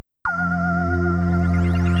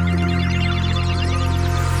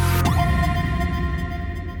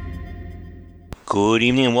Good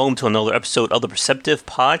evening and welcome to another episode of the Perceptive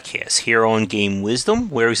Podcast here on Game Wisdom,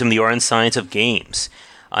 where we examine the art and science of games.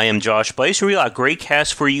 I am Josh Bice, and we got a great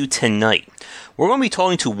cast for you tonight. We're going to be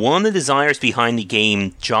talking to one of the designers behind the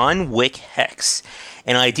game, John Wick Hex,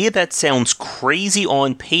 an idea that sounds crazy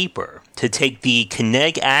on paper to take the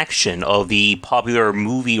kinetic action of the popular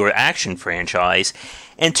movie or action franchise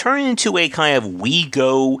and turn it into a kind of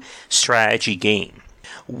WeGo strategy game.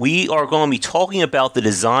 We are going to be talking about the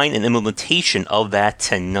design and implementation of that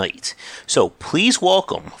tonight. So please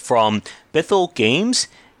welcome from Bithell Games,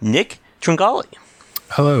 Nick Tringali.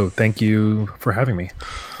 Hello, thank you for having me.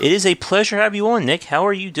 It is a pleasure to have you on, Nick. How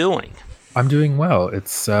are you doing? I'm doing well.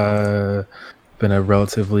 It's been a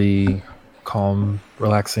relatively calm,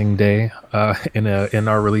 relaxing day in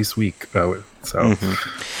our release week, it's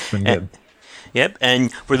been good. Yep,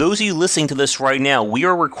 and for those of you listening to this right now, we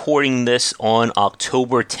are recording this on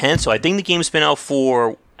October 10th, so I think the game's been out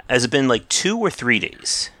for, has it been like 2 or 3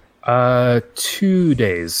 days? 2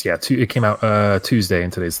 days, yeah. It came out Tuesday,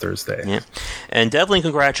 and today's Thursday. Yeah, and definitely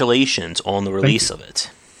congratulations on the release of it.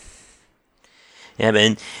 Yeah,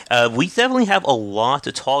 man, we definitely have a lot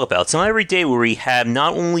to talk about. It's not every day where we have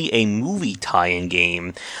not only a movie tie-in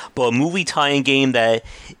game, but a movie tie-in game that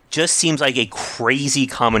just seems like a crazy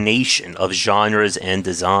combination of genres and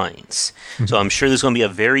designs. Mm-hmm. So I'm sure there's going to be a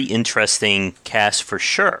very interesting cast for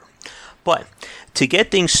sure. But to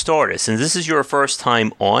get things started, since this is your first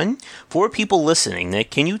time on, for people listening,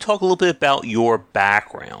 Nick, can you talk a little bit about your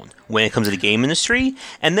background when it comes to the game industry,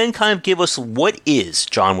 and then kind of give us what is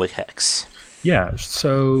John Wick Hex? Yeah,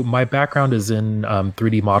 so my background is in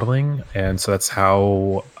 3D modeling, and so that's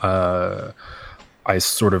how I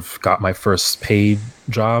sort of got my first paid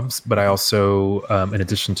jobs. But I also, in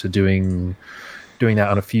addition to doing that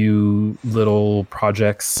on a few little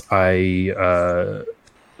projects, I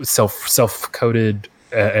self-coded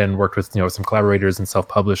and worked with some collaborators and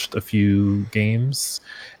self-published a few games,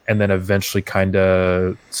 and then eventually kind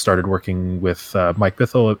of started working with Mike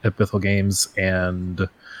Bithell at Bithell Games and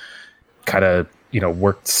kind of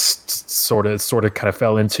worked sort of kind of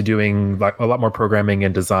fell into doing like a lot more programming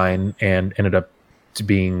and design, and ended up to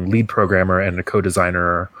being lead programmer and a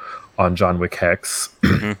co-designer on John Wick Hex.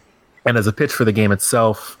 Mm-hmm. And as a pitch for the game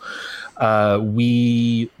itself,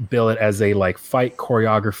 we bill it as a like fight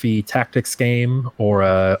choreography tactics game or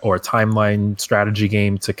a timeline strategy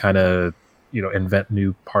game to kind of invent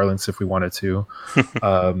new parlance if we wanted to.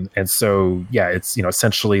 And so yeah, it's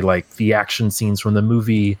essentially like the action scenes from the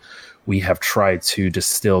movie we have tried to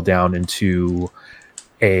distill down into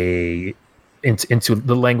the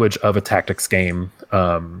language of a tactics game,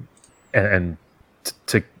 and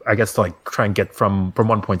to I guess to like try and get from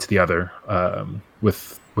one point to the other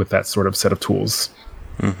with that sort of set of tools.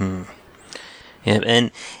 Mm-hmm. Yeah, and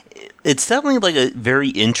it's definitely like a very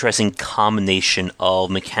interesting combination of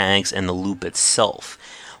mechanics and the loop itself.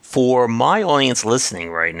 For my audience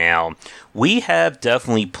listening right now, we have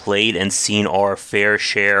definitely played and seen our fair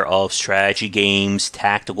share of strategy games,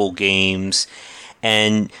 tactical games,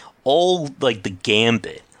 and all like the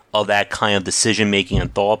gambit of that kind of decision-making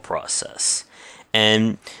and thought process.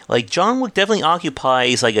 And like John Wick definitely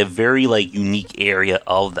occupies like a very like unique area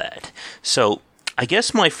of that. So I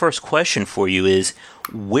guess my first question for you is,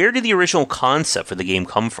 where did the original concept for the game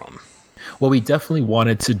come from? Well, we definitely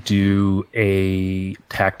wanted to do a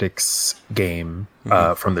tactics game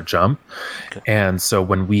from the jump. Okay. And so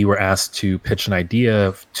when we were asked to pitch an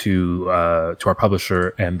idea to our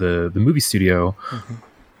publisher and the movie studio,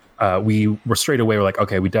 we were straight away, we're like,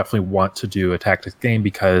 okay, we definitely want to do a tactics game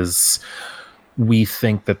because we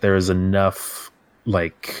think that there is enough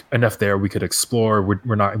there we could explore. We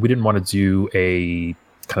didn't want to do a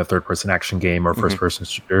kind of third-person action game or first-person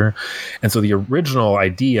shooter. And so the original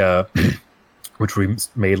idea, which we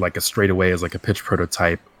made like a straight away as like a pitch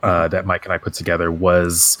prototype that Mike and I put together,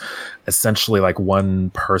 was essentially like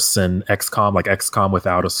one person XCOM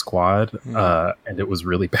without a squad, and it was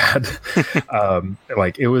really bad.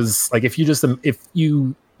 Like it was like if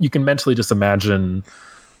you can mentally just imagine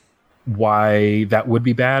why that would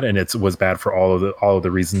be bad, and it was bad for all of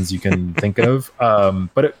the reasons you can think of.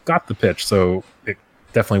 But it got the pitch, so it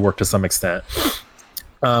definitely worked to some extent.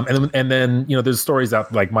 And then there's stories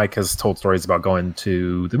out, like Mike has told stories about going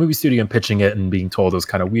to the movie studio and pitching it and being told it was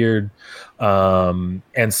kind of weird.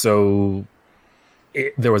 And so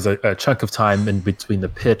there was a chunk of time in between the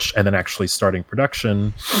pitch and then actually starting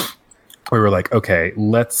production. We were like, okay,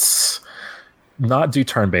 let's not do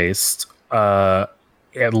turn-based. And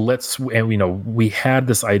we had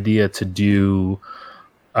this idea to do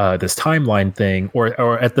this timeline thing,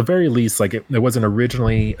 or at the very least, like it wasn't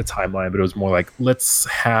originally a timeline, but it was more like, let's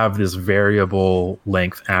have this variable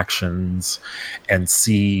length actions and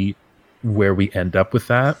see where we end up with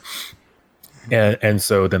that. And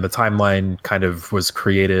so then the timeline kind of was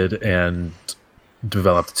created and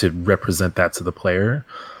developed to represent that to the player.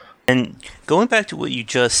 And going back to what you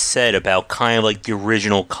just said about kind of like the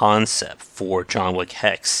original concept for John Wick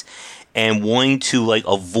Hex and wanting to like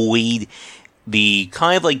avoid the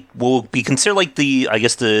kind of like what will be considered like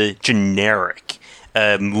the generic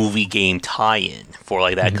movie game tie-in for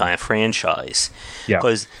like that kind of franchise. Yeah.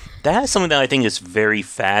 Because that's something that I think is very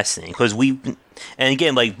fascinating. Because and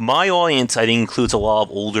again, like my audience, I think includes a lot of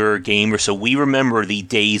older gamers, so we remember the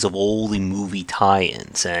days of old movie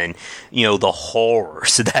tie-ins and the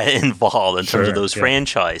horrors that involved in terms of those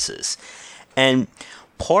franchises. And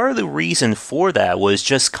part of the reason for that was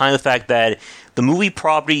just kind of the fact that the movie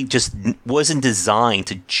property just wasn't designed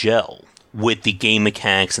to gel with the game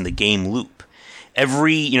mechanics and the game loop.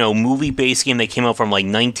 Every movie-based game that came out from like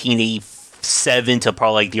 1987 to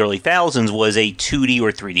probably like the early thousands was a 2D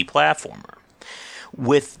or 3D platformer.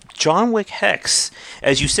 With John Wick Hex,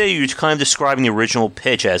 as you say, you're kind of describing the original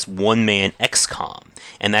pitch as one-man XCOM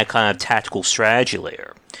and that kind of tactical strategy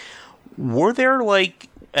layer. Were there, like,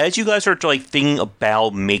 as you guys are like thinking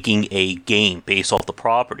about making a game based off the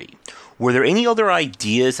property, were there any other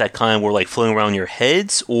ideas that kind of were like floating around your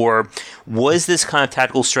heads, or was this kind of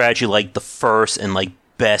tactical strategy like the first and like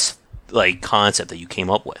best like concept that you came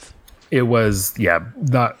up with? It was,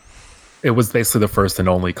 it was basically the first and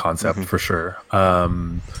only concept for sure.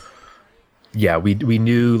 We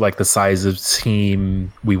knew like the size of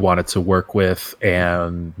team we wanted to work with,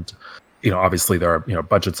 and obviously there are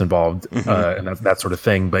budgets involved and that sort of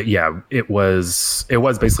thing. But it was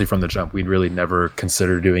basically from the jump. We'd really never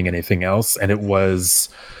considered doing anything else, and it was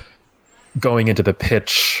going into the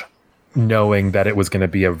pitch knowing that it was going to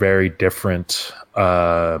be a very different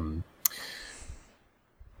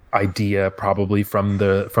idea probably from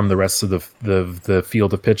the rest of the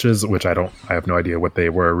field of pitches, which I have no idea what they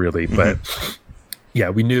were really, but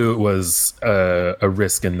we knew it was a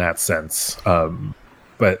risk in that sense.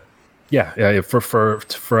 But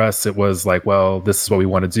for us it was like, well, this is what we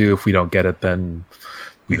want to do. If we don't get it, then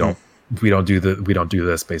we don't do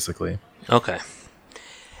this basically. Okay.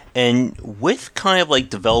 And with kind of like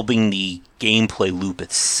developing the gameplay loop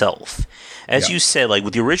itself, as you said, like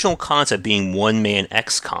with the original concept being one-man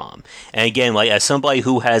XCOM, and again, like as somebody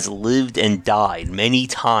who has lived and died many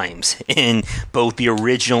times in both the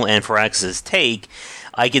original and Firaxis's take,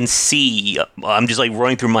 I can see, I'm just like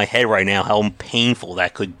running through my head right now how painful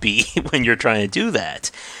that could be when you're trying to do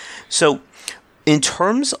that. So, in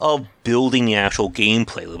terms of building the actual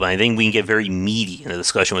gameplay loop, I think we can get very meaty in the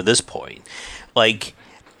discussion at this point. Like,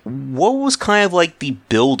 what was kind of like the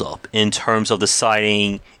build-up in terms of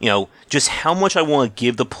deciding, just how much I want to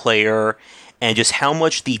give the player and just how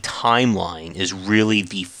much the timeline is really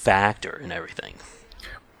the factor in everything?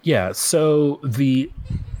 Yeah, so the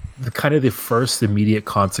kind of the first immediate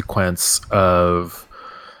consequence of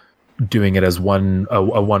doing it as a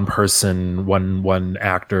one person, one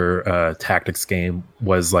actor tactics game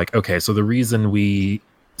was like, okay, so the reason we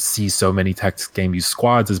see so many tactics game use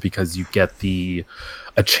squads is because you get a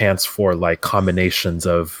chance for like combinations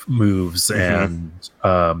of moves and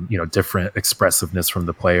different expressiveness from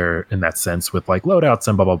the player in that sense with like loadouts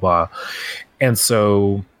and blah blah blah. And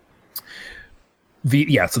so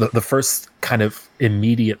the first kind of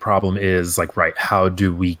immediate problem is like, right, how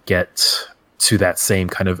do we get to that same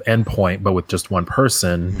kind of endpoint but with just one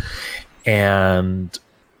person? And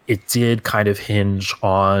it did kind of hinge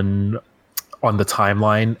on the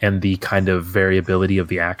timeline and the kind of variability of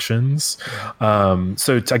the actions.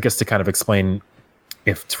 So I guess to kind of explain,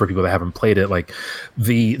 for people that haven't played it, like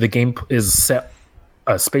the game is set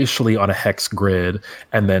spatially on a hex grid,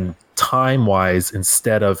 and then time-wise,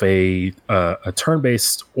 instead of a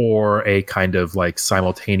turn-based or a kind of like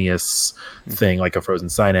simultaneous thing like a Frozen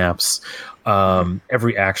Synapse,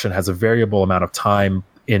 every action has a variable amount of time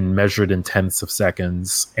measured in tenths of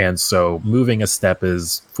seconds. And so moving a step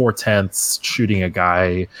is 4/10, shooting a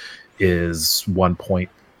guy is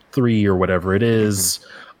 1.3 or whatever it is.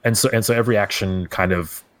 And so every action kind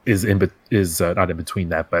of is not in between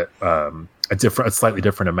that, but a slightly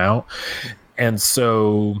different amount. And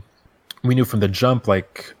so we knew from the jump,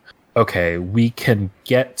 like, okay, we can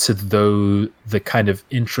get to the kind of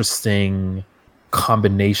interesting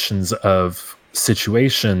combinations of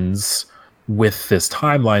situations with this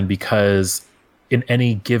timeline, because in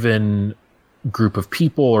any given group of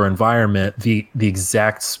people or environment, the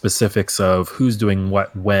exact specifics of who's doing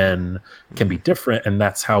what when can be different, and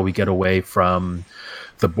that's how we get away from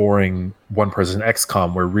the boring one person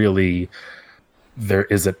XCOM where really there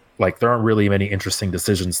aren't really many interesting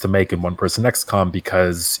decisions to make in one person XCOM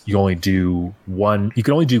because you can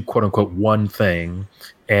only do quote unquote one thing,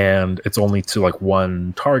 and it's only to like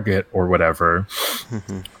one target or whatever.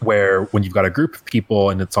 Where when you've got a group of people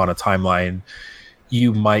and it's on a timeline,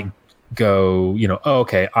 you might go, oh,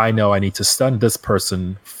 okay, I know I need to stun this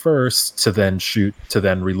person first to then shoot, to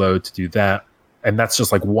then reload to do that. And that's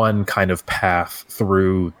just like one kind of path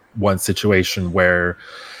through one situation where,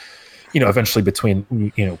 eventually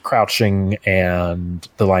between, crouching and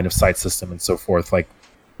the line of sight system and so forth, like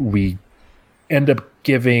we end up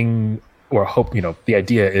giving, or hope, the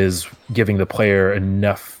idea is giving the player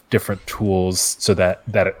enough different tools so that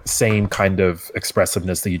same kind of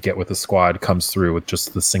expressiveness that you get with a squad comes through with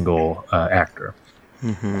just the single actor.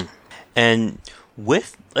 And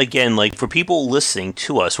with, again, like for people listening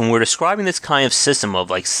to us, when we're describing this kind of system of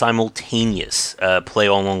like simultaneous play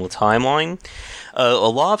along the timeline, a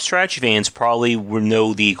lot of strategy fans probably would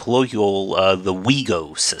know the colloquial, the we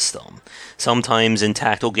go system. Sometimes in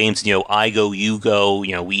tactical games, I go, you go,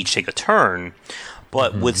 we each take a turn.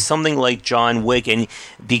 But with something like John Wick, and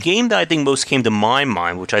the game that I think most came to my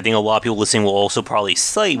mind, which I think a lot of people listening will also probably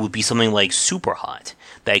cite, would be something like Superhot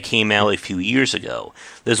that came out a few years ago.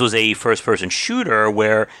 This was a first-person shooter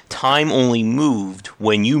where time only moved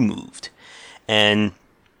when you moved. And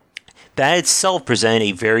that itself presented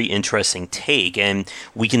a very interesting take, and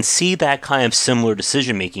we can see that kind of similar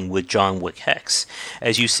decision-making with John Wick Hex.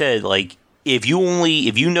 As you said, like, if you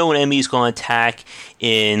know an enemy is going to attack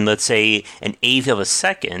in, let's say, an eighth of a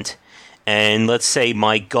second, and let's say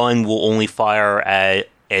my gun will only fire at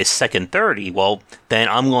a second 30, well, then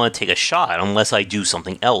I'm going to take a shot unless I do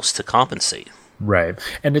something else to compensate. Right.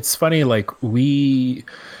 And it's funny, like,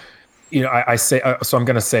 I say, so I'm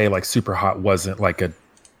going to say, like, Superhot wasn't like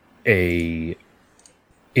a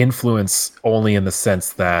influence only in the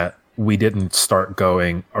sense that we didn't start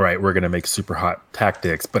going, all right, we're going to make Superhot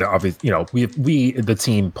tactics, but obviously, we the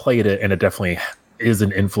team played it, and it definitely is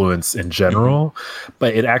an influence in general.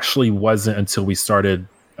 But it actually wasn't until we started,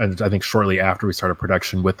 and I think shortly after we started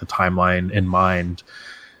production with the timeline in mind,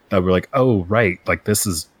 that we're like, oh, right, like this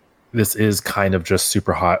is kind of just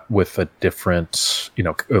Superhot with a different,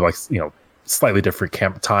 slightly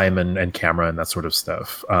different time and camera and that sort of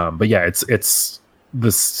stuff. But yeah, it's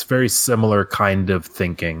this very similar kind of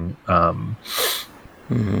thinking.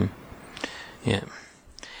 Yeah.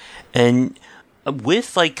 And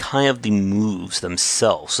with like kind of the moves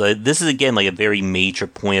themselves, so this is again like a very major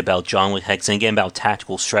point about John Wick Hex, and again about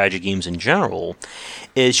tactical strategy games in general,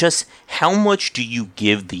 is just how much do you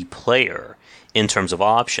give the player in terms of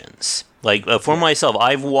options. Like for myself,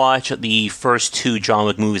 I've watched the first two John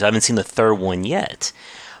Wick movies. I haven't seen the third one yet,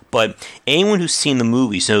 but anyone who's seen the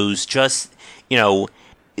movies knows just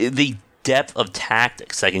the depth of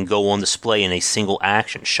tactics that can go on display in a single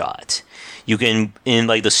action shot. You can, in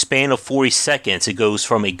like the span of 40 seconds, it goes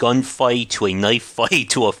from a gunfight to a knife fight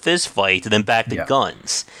to a fist fight and then back to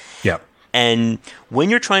guns. Yeah. And when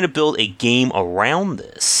you're trying to build a game around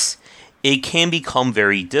this, it can become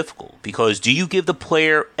very difficult, because do you give the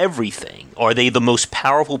player everything? Are they the most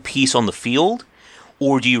powerful piece on the field?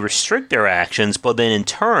 Or do you restrict their actions, but then in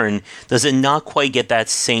turn, does it not quite get that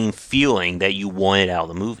same feeling that you wanted out of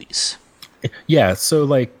the movies? Yeah, so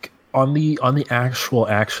like on the actual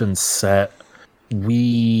action set,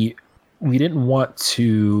 we didn't want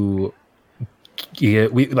to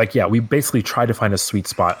we basically tried to find a sweet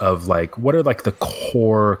spot of like what are like the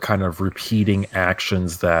core kind of repeating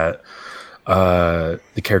actions that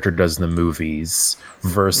the character does in the movies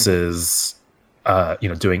versus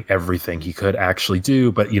doing everything he could actually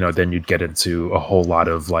do, but then you'd get into a whole lot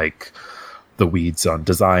of like the weeds on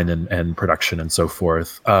design and production and so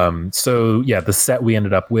forth. So yeah, the set we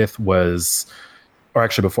ended up with was, or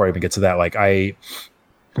actually before I even get to that, like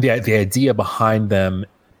the idea behind them,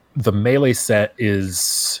 the melee set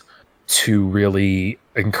is to really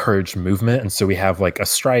encourage movement, and so we have like a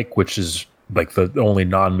strike, which is like the only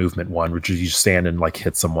non-movement one, which is you stand and like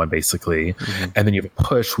hit someone basically, and then you have a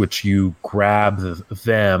push, which you grab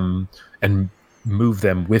them and move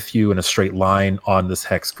them with you in a straight line on this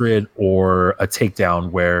hex grid, or a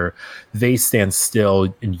takedown where they stand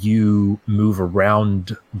still and you move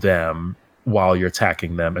around them while you're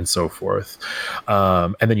attacking them and so forth.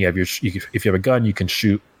 And then you have if you have a gun, you can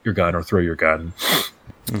shoot your gun or throw your gun.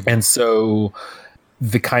 And so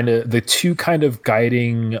the two kind of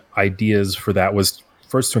guiding ideas for that was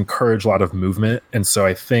first to encourage a lot of movement. And so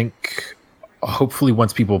I think hopefully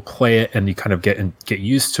once people play it and you kind of get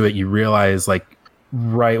used to it, you realize like,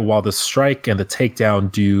 right, while the strike and the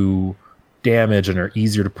takedown do damage and are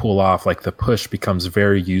easier to pull off, like the push becomes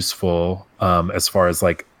very useful as far as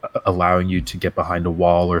like allowing you to get behind a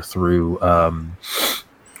wall or through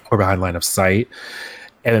or behind line of sight.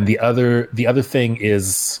 And then the other thing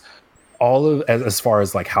is all of as far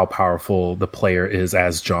as like how powerful the player is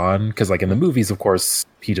as John, because like in the movies, of course,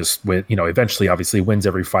 he just eventually obviously wins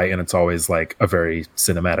every fight, and it's always like a very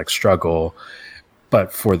cinematic struggle.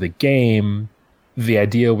 But for the game, the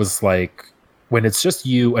idea was like when it's just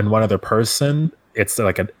you and one other person, it's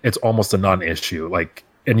like it's almost a non-issue. Like,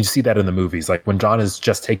 and you see that in the movies, like when John is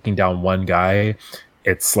just taking down one guy,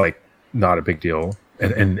 it's like not a big deal.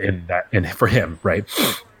 And for him, right?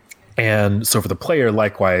 And so for the player,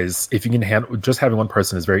 likewise, if you can handle, just having one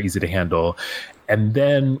person is very easy to handle. And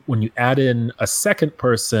then when you add in a second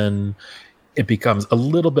person, it becomes a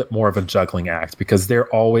little bit more of a juggling act because they're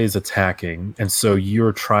always attacking. And so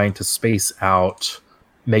you're trying to space out,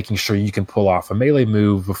 making sure you can pull off a melee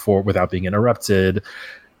move without being interrupted,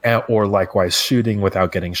 or likewise shooting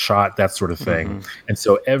without getting shot, that sort of thing. Mm-hmm. And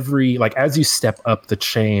so as you step up the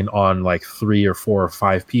chain on like 3 or 4 or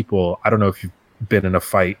 5 people, I don't know if you've been in a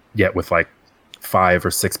fight yet with like 5 or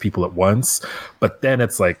 6 people at once, but then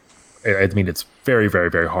it's like, I mean, it's very, very,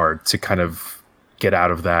 very hard to kind of get out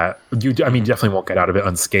of that. You definitely won't get out of it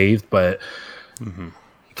unscathed, but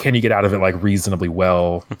can you get out of it like reasonably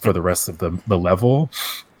well for the rest of the level?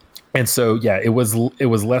 And so, yeah, it was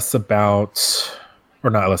less about, or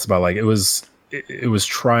not less about, like it was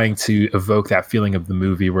trying to evoke that feeling of the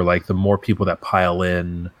movie where like the more people that pile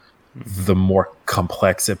in, the more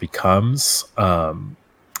complex it becomes,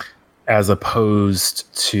 as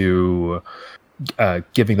opposed to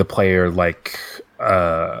giving the player like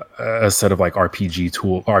a set of like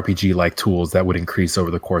RPG like tools that would increase over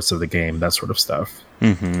the course of the game, that sort of stuff.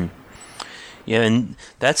 Mm-hmm. Yeah, and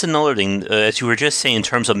that's another thing, as you were just saying, in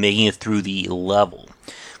terms of making it through the level.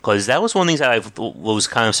 Because that was one of the things that was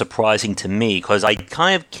kind of surprising to me, because I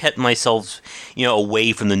kind of kept myself,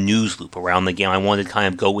 away from the news loop around the game. I wanted to kind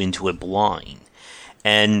of go into it blind.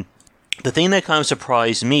 And the thing that kind of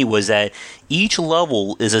surprised me was that each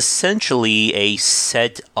level is essentially a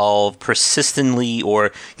set of persistently,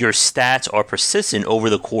 or your stats are persistent over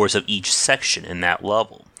the course of each section in that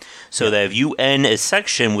level. So that if you end a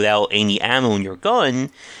section without any ammo in your gun,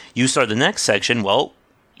 you start the next section, well,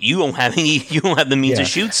 you don't have the means to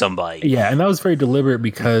shoot somebody. Yeah, and that was very deliberate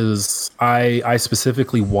because I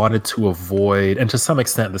specifically wanted to avoid, and to some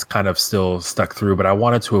extent this kind of still stuck through, but I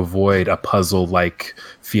wanted to avoid a puzzle-like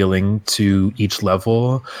feeling to each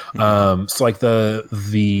level. So like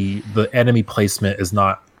the enemy placement is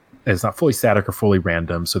not fully static or fully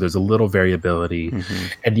random, so there's a little variability.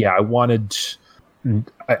 And yeah,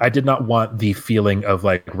 I did not want the feeling of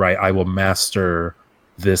like, right, I will master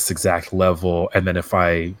this exact level, and then if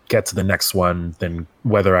I get to the next one, then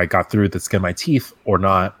whether I got through the skin of my teeth or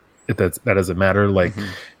not, that doesn't matter. Like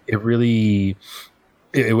it really,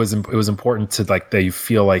 it was important to like that you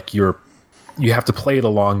feel like you have to play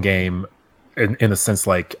the long game in a sense,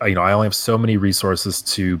 like, I only have so many resources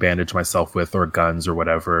to bandage myself with, or guns or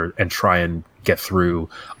whatever, and try and get through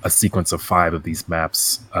a sequence of 5 of these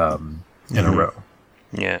maps in a row.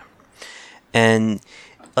 Yeah. And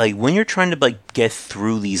like when you're trying to like get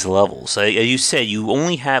through these levels, as you said, you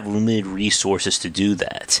only have limited resources to do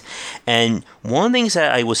that. And one of the things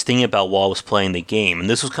that I was thinking about while I was playing the game, and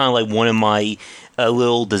this was kind of like one of my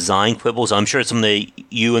little design quibbles, I'm sure it's something that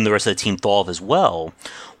you and the rest of the team thought of as well,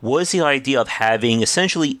 was the idea of having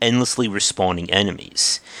essentially endlessly respawning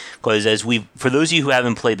enemies. Because for those of you who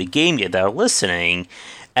haven't played the game yet that are listening,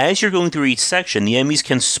 as you're going through each section, the enemies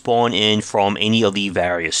can spawn in from any of the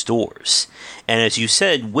various doors. And as you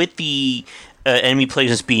said, with the enemy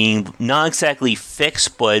placements being not exactly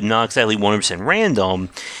fixed, but not exactly 100% random,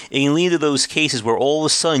 it can lead to those cases where all of a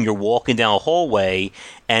sudden you're walking down a hallway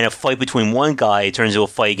and a fight between one guy turns into a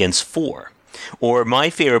fight against 4. Or my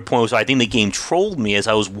favorite point was, I think the game trolled me as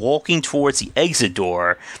I was walking towards the exit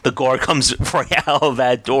door, the guard comes right out of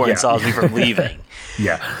that door and stops me from leaving.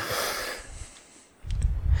 Yeah.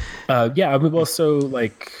 I mean, also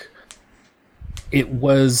like it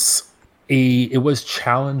was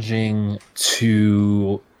challenging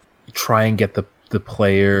to try and get the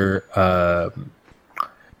player to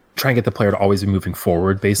always be moving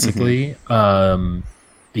forward, basically,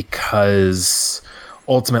 because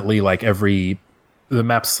ultimately, like the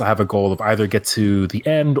maps have a goal of either get to the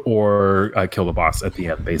end or kill the boss at the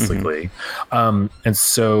end, basically, and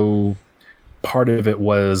so. Part of it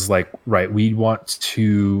was like, right, we want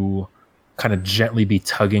to kind of gently be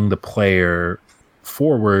tugging the player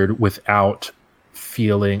forward without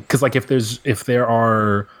feeling, because like if there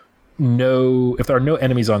are no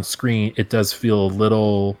enemies on screen, it does feel a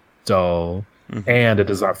little dull, and it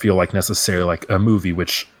does not feel like necessarily like a movie,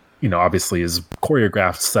 which, you know, obviously is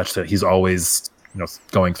choreographed such that he's always, you know,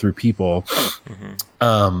 going through people.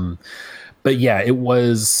 But yeah, it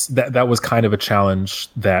was that was kind of a challenge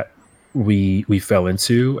that we fell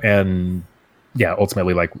into, and yeah,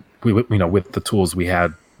 ultimately, like we, you know, with the tools we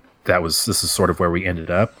had, this is sort of where we ended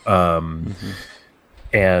up.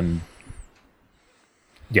 And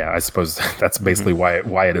yeah, I suppose that's basically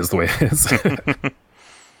why it is the way it is.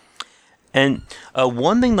 And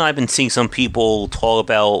one thing that I've been seeing some people talk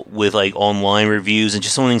about with like online reviews and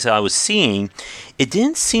just some things that I was seeing, it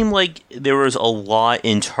didn't seem like there was a lot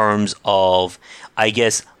in terms of, I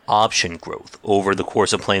guess, option growth over the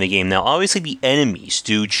course of playing the game. Now, obviously, the enemies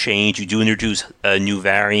do change. You do introduce new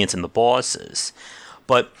variants in the bosses.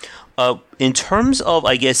 But in terms of,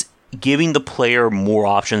 I guess, giving the player more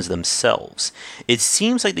options themselves, it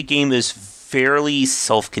seems like the game is fairly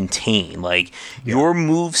self-contained. Like, your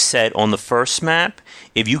move set on the first map,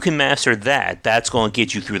 if you can master that, that's going to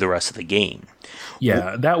get you through the rest of the game.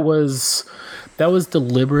 Yeah, that was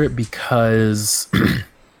deliberate because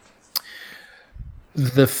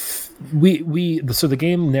the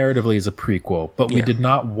game narratively is a prequel, but we did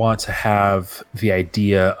not want to have the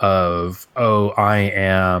idea of, oh, I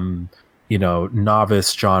am, you know,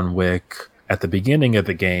 novice John Wick at the beginning of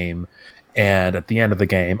the game, and at the end of the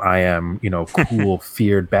game, I am, you know, cool,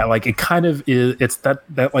 feared, bad. Like, it kind of is. It's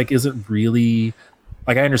that like isn't really,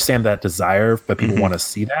 like, I understand that desire, but people want to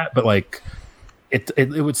see that. But like, it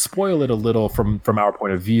would spoil it a little from our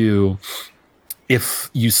point of view if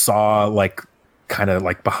you saw like kind of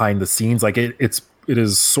like behind the scenes. Like it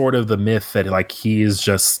is sort of the myth that like he was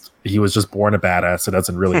just born a badass. It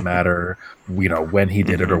doesn't really matter, you know, when he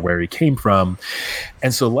did it or where he came from.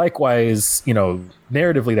 And so likewise, you know,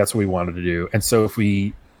 narratively, that's what we wanted to do. And so if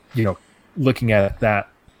we, you know, looking at that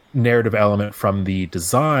narrative element from the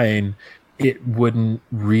design, it wouldn't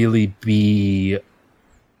really be,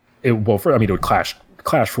 it would clash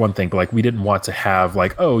for one thing, but like we didn't want to have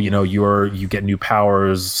like, oh, you know, you get new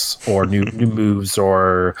powers or new moves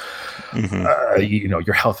or you know,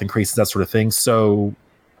 your health increases, that sort of thing. So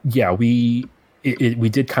yeah, we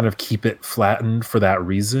did kind of keep it flattened for that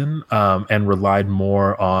reason, and relied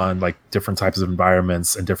more on like different types of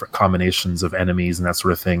environments and different combinations of enemies and that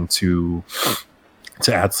sort of thing to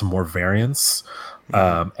add some more variance.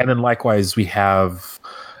 And then likewise, we have,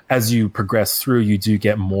 as you progress through, you do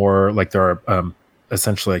get more, like there are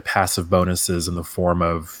essentially like passive bonuses in the form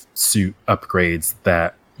of suit upgrades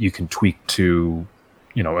that you can tweak to,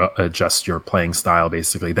 you know, adjust your playing style,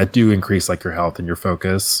 basically, that do increase like your health and your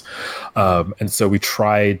focus. And so we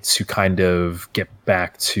tried to kind of get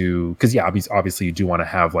back to, because yeah, obviously you do want to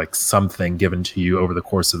have like something given to you over the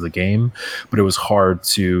course of the game, but it was hard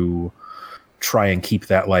to try and keep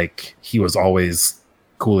that like he was always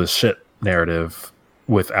cool as shit narrative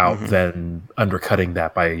without then undercutting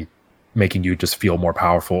that by making you just feel more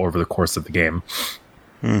powerful over the course of the game.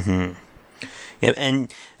 Yeah,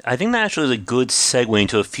 and I think that actually is a good segue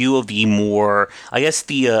into a few of the more, I guess,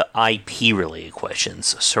 the IP-related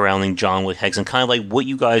questions surrounding John Wick Hex and kind of like what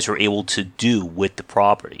you guys are able to do with the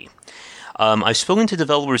property. I've spoken to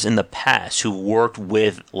developers in the past who worked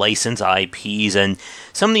with licensed IPs and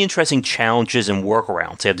some of the interesting challenges and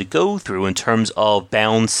workarounds they have to go through in terms of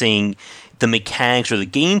balancing the mechanics or the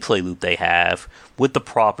gameplay loop they have with the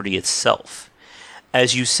property itself.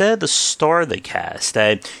 As you said at the start of the cast,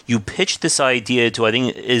 that you pitched this idea to, I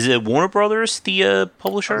think, is it Warner Brothers, the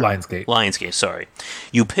publisher? Lionsgate, sorry.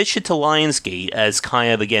 You pitched it to Lionsgate as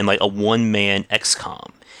kind of, again, like a one-man XCOM.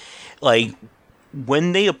 Like,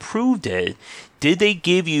 when they approved it, did they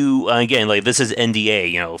give you, again, like, this is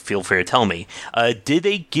NDA, you know, feel free to tell me, did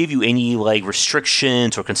they give you any, like,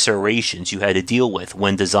 restrictions or considerations you had to deal with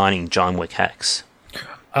when designing John Wick Hex?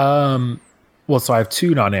 Well, so I have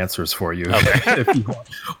two non-answers for you. Okay. If you want.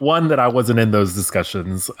 One, that I wasn't in those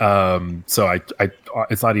discussions, so I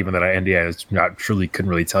it's not even that I NDA, I truly couldn't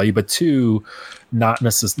really tell you. But two, not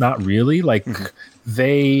really. Like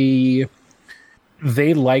they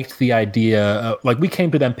liked the idea. Like we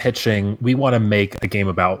came to them pitching, we want to make a game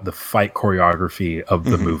about the fight choreography of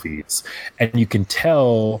the movies, and you can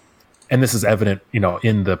tell. And this is evident, you know,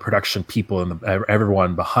 in the production people and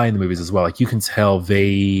everyone behind the movies as well. Like you can tell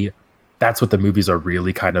that's what the movies are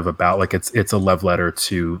really kind of about. Like it's a love letter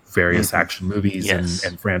to various action movies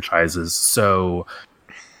and franchises. So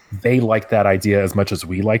they like that idea as much as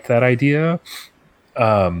we like that idea.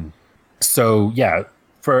 So yeah,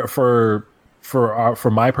 for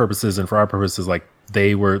my purposes and for our purposes, like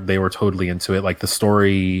they were totally into it. Like the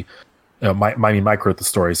story, Mike wrote the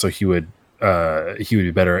story, so he would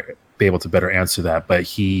be better be able to better answer that, but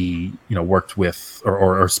he, worked with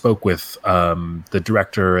or spoke with the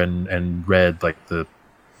director and read like the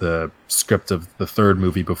script of the third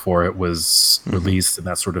movie before it was released and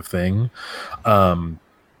that sort of thing.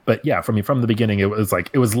 But yeah, from the beginning, it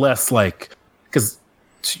was less like, because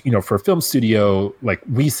for a film studio, like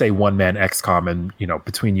we say one man XCOM, and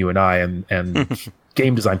between you and I and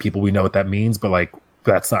game design people, we know what that means, but like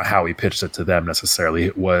that's not how we pitched it to them necessarily.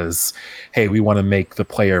 It was, hey, we want to make the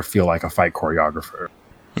player feel like a fight choreographer.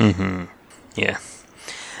 Yeah.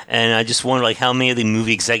 And I just wonder, like, how many of the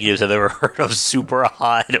movie executives have ever heard of Super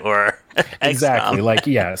Hot or exactly XCOM? Like,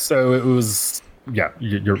 yeah. So it was, yeah.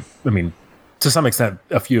 I mean, to some extent,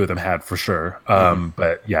 a few of them had for sure,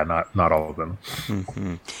 but yeah, not all of them.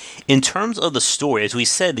 In terms of the story, as we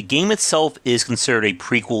said, the game itself is considered a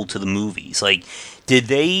prequel to the movies. Like,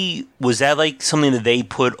 was that like something that they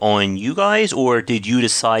put on you guys, or did you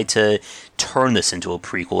decide to turn this into a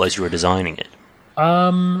prequel as you were designing it?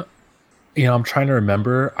 I'm trying to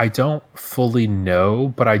remember. I don't fully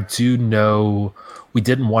know, but I do know we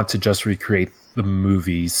didn't want to just recreate the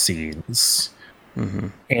movie scenes.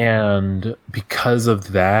 And because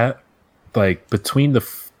of that, like between the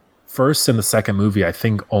first and the second movie, I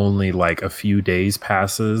think only like a few days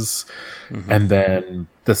passes. And then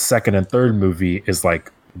the second and third movie is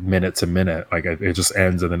like minute to minute. Like it just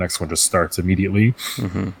ends and the next one just starts immediately.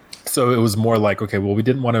 So it was more like, okay, well, we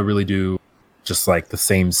didn't want to really do just like the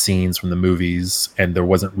same scenes from the movies, and there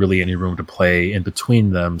wasn't really any room to play in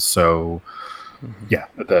between them. So yeah,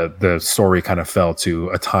 the story kind of fell to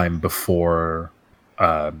a time before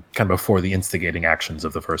the instigating actions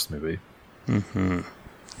of the first movie.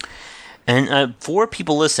 And for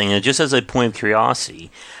people listening, and just as a point of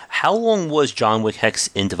curiosity, how long was John Wick Hex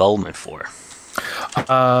in development for?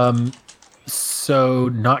 So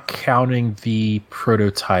not counting the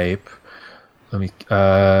prototype, let me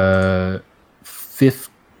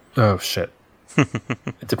oh shit.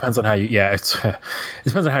 It depends on how you it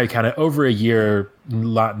depends on how you count it. Over a year,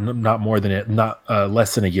 not more than it, not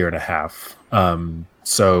less than a year and a half.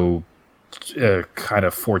 So kind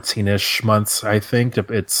of 14-ish months, I think.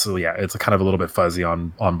 It's kind of a little bit fuzzy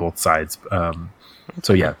on both sides.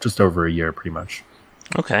 So yeah, just over a year pretty much.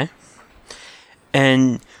 Okay.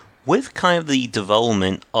 And with kind of the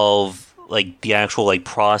development of like the actual like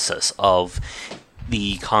process of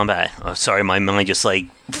the combat. Oh, sorry, my mind just like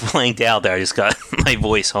blanked out there. I just got my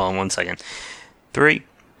voice. Hold on 1 second. 3,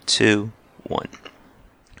 2, 1.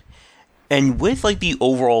 And with like the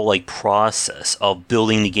overall like process of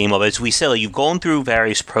building the game up, as we said, like you've gone through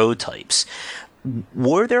various prototypes.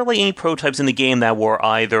 Were there like any prototypes in the game that were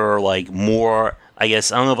either like more, I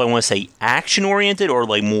guess, I don't know if I want to say action oriented or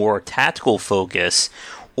like more tactical focus,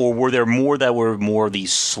 or were there more that were more the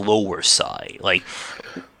slower side? Like,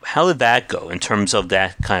 how did that go in terms of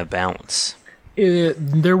that kind of balance?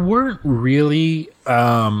 There weren't really,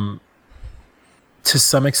 to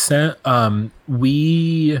some extent.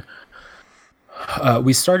 We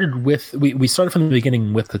started from the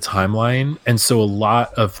beginning with the timeline, and so a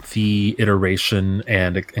lot of the iteration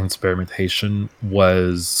and experimentation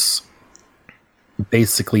was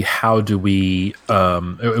basically how do we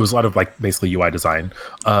it was a lot of like basically UI design,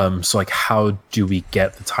 so like how do we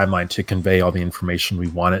get the timeline to convey all the information we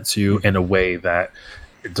want it to in a way that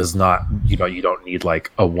it does not, you don't need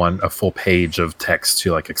like a full page of text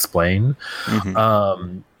to like explain.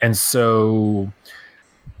 And so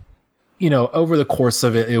over the course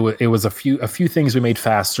of it, it was a few things we made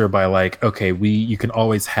faster by like, okay, you can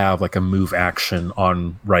always have like a move action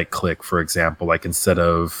on right click, for example, like instead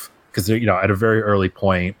of, because at a very early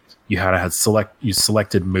point you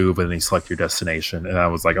selected move and then you select your destination, and I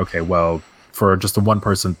was like, okay, well, for just a one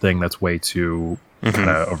person thing, that's way too kind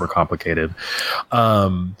of overcomplicated.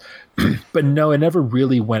 But no, it never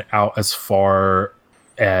really went out as far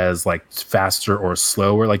as like faster or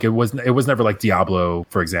slower. Like it was never like Diablo,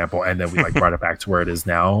 for example, and then we like brought it back to where it is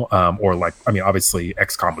now. Or like, I mean, obviously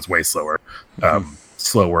XCOM was way slower,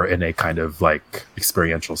 slower in a kind of like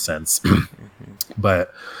experiential sense.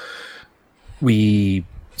 But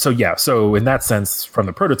so in that sense, from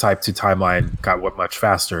the prototype to timeline got much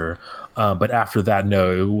faster. But after that,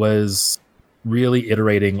 no, it was really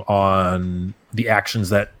iterating on the actions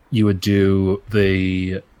that you would do,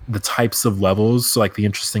 the types of levels. So like the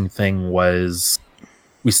interesting thing was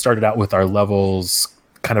we started out with our levels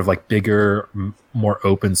kind of like bigger, more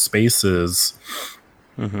open spaces,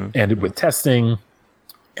 and with testing,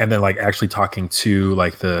 and then like actually talking to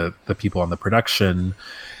like the people on the production,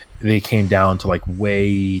 they came down to like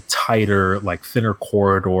way tighter, like thinner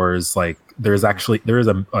corridors. Like there is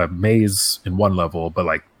a maze in one level, but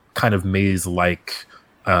like kind of maze like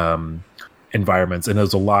environments, and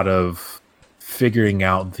there's a lot of figuring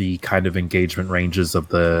out the kind of engagement ranges of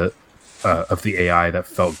the AI that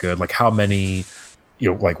felt good. Like how many,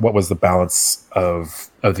 like what was the balance of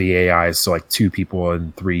the AIs? So like 2 people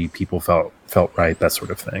and 3 people felt right, that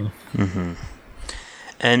sort of thing. Mm-hmm.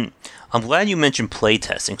 And I'm glad you mentioned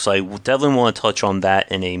playtesting, so I definitely want to touch on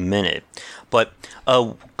that in a minute. But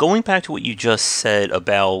going back to what you just said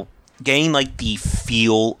about getting like the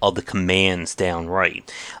feel of the commands down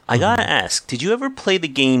right, I gotta ask, did you ever play the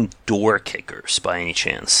game Door Kickers by any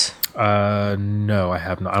chance? No, I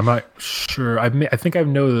have not. I'm not sure. I think I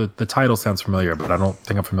know the title sounds familiar, but I don't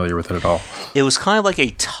think I'm familiar with it at all. It was kind of like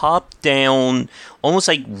a top-down, almost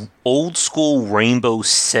like old-school Rainbow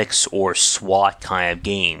Six or SWAT kind of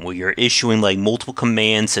game, where you're issuing like multiple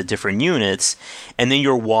commands to different units, and then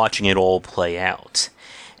you're watching it all play out.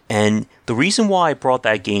 And the reason why I brought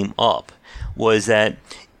that game up was that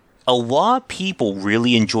a lot of people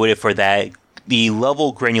really enjoyed it for the level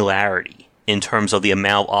of granularity in terms of the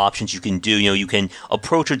amount of options you can do. You can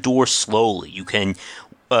approach a door slowly. You can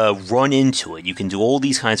run into it. You can do all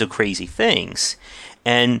these kinds of crazy things.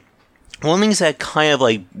 And one of the things that kind of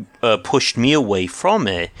like pushed me away from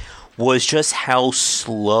it was just how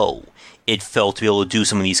slow it felt to be able to do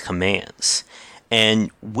some of these commands.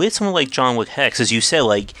 And with someone like John Wick Hex, as you said,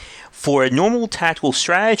 like for a normal tactical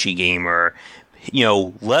strategy gamer,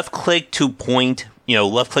 left click to point,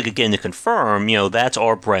 left click again to confirm, that's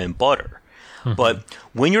our bread and butter. Mm-hmm. But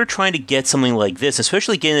when you're trying to get something like this,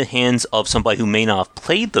 especially getting in the hands of somebody who may not have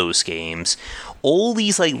played those games, all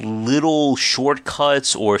these like little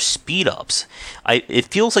shortcuts or speed ups, it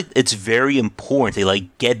feels like it's very important to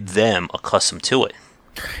like get them accustomed to it.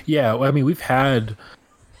 Yeah, well, I mean, we've had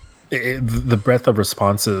the breadth of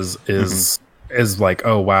responses is like,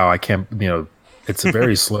 oh wow, I can't, it's a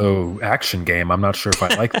very slow action game. I'm not sure if I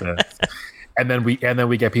like this. And then we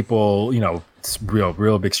get people,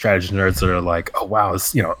 real big strategy nerds that are like, oh wow,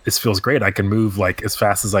 this feels great. I can move like as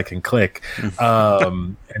fast as I can click.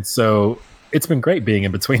 And so it's been great being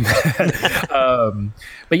in between that.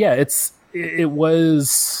 But yeah, it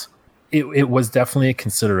was definitely a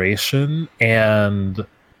consideration, and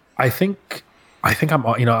I think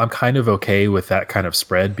I'm kind of okay with that kind of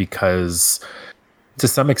spread, because to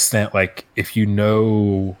some extent, like if you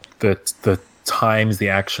know the times, the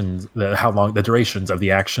actions, the durations of the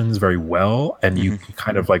actions very well, and you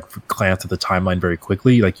kind of like glance at the timeline very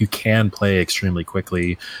quickly, like you can play extremely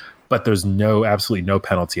quickly, but there's absolutely no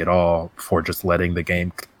penalty at all for just letting the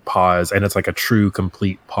game pause, and it's like a true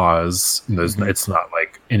complete pause. It's not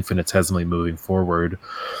like infinitesimally moving forward.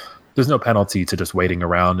 There's no penalty to just waiting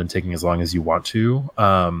around and taking as long as you want to.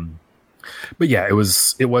 But yeah, it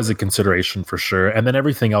was a consideration for sure. And then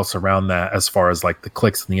everything else around that, as far as like the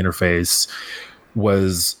clicks in the interface,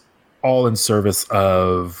 was all in service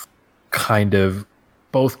of kind of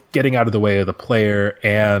both getting out of the way of the player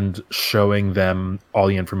and showing them all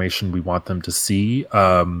the information we want them to see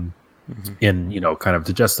in, kind of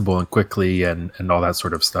digestible and quickly and all that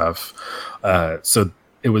sort of stuff. So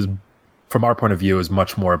it was, from our point of view, is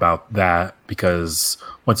much more about that, because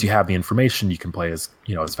once you have the information, you can play as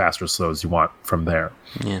fast or slow as you want from there.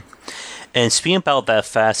 Yeah. And speaking about that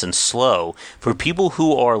fast and slow, for people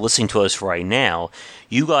who are listening to us right now,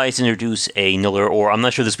 you guys introduce another, or I'm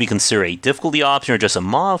not sure this would be considered a difficulty option or just a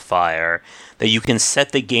modifier, that you can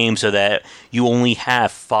set the game so that you only have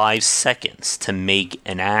 5 seconds to make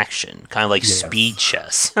an action, kind of like speed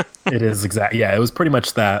chess. It is exactly. Yeah, it was pretty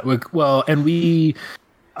much that. Well, and we.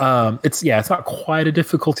 It's not quite a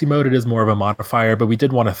difficulty mode. It is more of a modifier, but we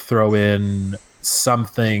did want to throw in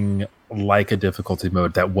something like a difficulty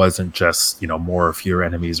mode that wasn't just, more or fewer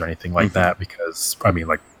enemies or anything like that, because I mean,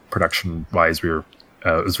 like production wise, it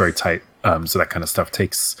was very tight. So that kind of stuff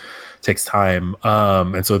takes time.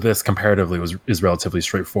 And so this comparatively is relatively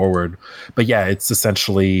straightforward, but yeah, it's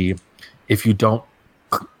essentially, if you don't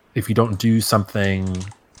do something,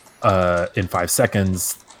 in 5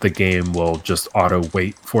 seconds, the game will just auto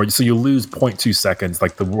wait for you. So you lose 0.2 seconds,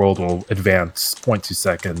 like the world will advance 0.2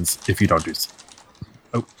 seconds if you don't do so.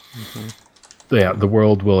 Yeah, the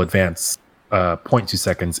world will advance 0.2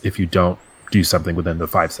 seconds if you don't do something within the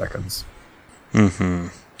 5 seconds. And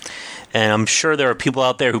I'm sure there are people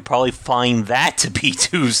out there who probably find that to be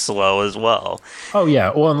too slow as well. Oh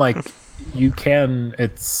yeah, well, and like you can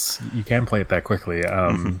play it that quickly.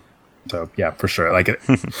 So yeah, for sure, like it.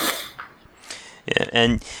 Yeah,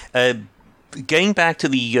 and getting back to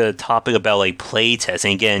the topic about like play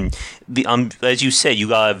testing again, as you said, you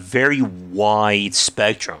got a very wide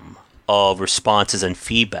spectrum of responses and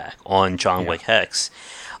feedback on John Wick Hex.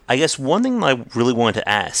 I guess one thing I really wanted to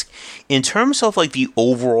ask, in terms of like the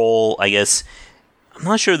overall, I guess, I'm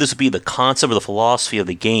not sure this would be the concept or the philosophy of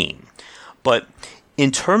the game, but in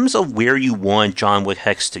terms of where you want John Wick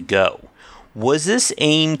Hex to go, was this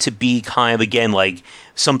aimed to be kind of, again, like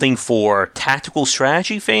something for tactical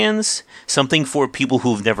strategy fans, something for people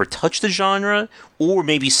who've never touched the genre, or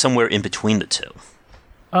maybe somewhere in between the two?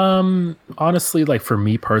 Honestly, like for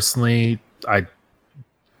me personally, I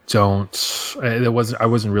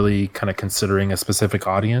wasn't really kind of considering a specific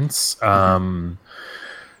audience.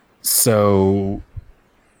 So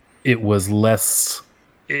it was less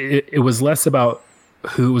about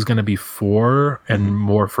who it was going to be for, and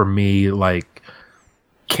more for me, like,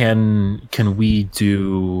 can we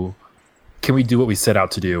do what we set out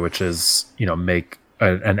to do, which is, make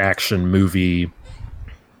an action movie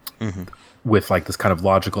with like this kind of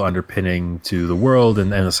logical underpinning to the world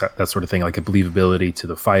and that sort of thing, like a believability to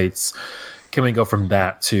the fights. Can we go from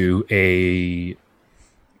that to a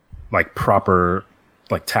like proper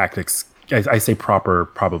like tactics? I say proper,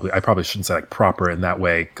 probably. I probably shouldn't say like proper in that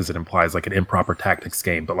way because it implies like an improper tactics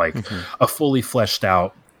game, but like a fully fleshed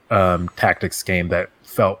out tactics game that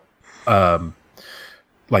felt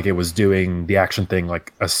like it was doing the action thing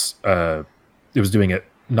like it was doing it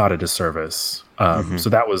not a disservice. So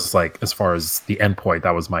that was like, as far as the end point,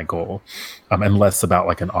 that was my goal, and less about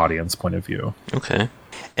like an audience point of view. Okay.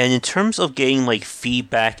 And in terms of getting like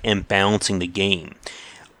feedback and balancing the game,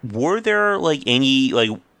 were there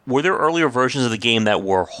earlier versions of the game that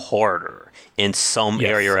were harder in some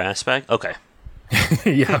area or aspect? Okay.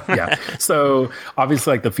 yeah. So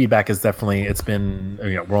obviously, like the feedback is definitely, it's been,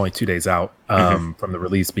 we're only 2 days out from the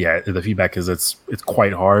release, but yeah, the feedback is it's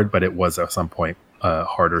quite hard, but it was at some point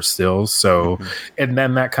harder still. So, and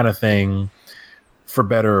then that kind of thing, for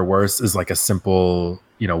better or worse, is like a simple,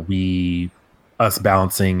 us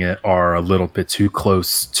balancing it are a little bit too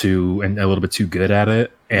close to and a little bit too good at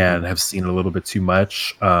it, and have seen a little bit too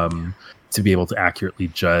much to be able to accurately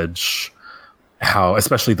judge how,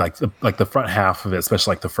 especially like the front half of it,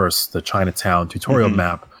 especially like the Chinatown tutorial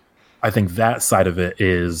map. I think that side of it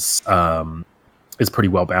is pretty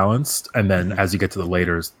well balanced, and then as you get to the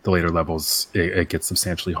later levels, it gets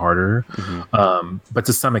substantially harder. But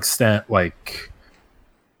to some extent, like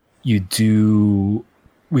we do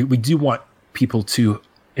want people to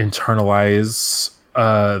internalize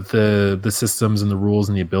the systems and the rules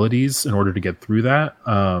and the abilities in order to get through that.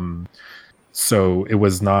 So it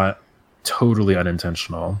was not totally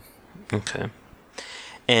unintentional. Okay.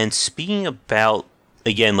 And speaking about,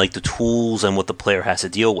 again, like the tools and what the player has to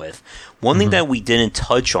deal with, one thing that we didn't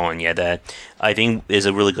touch on yet that I think is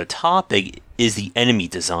a really good topic is the enemy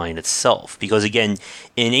design itself. Because again,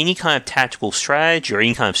 in any kind of tactical strategy or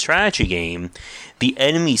any kind of strategy game, the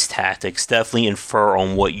enemy's tactics definitely infer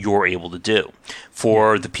on what you're able to do.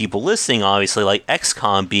 For the people listening, obviously, like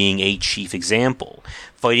XCOM being a chief example,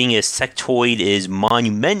 fighting a sectoid is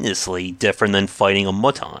monumentously different than fighting a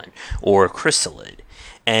Muton or a Chrysalid.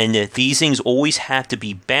 And these things always have to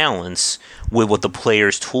be balanced with what the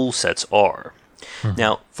player's tool sets are.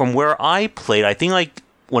 Now, from where I played, I think like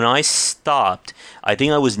when I stopped, I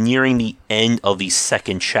think I was nearing the end of the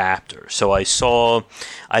second chapter. So I saw,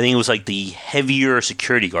 I think it was like the heavier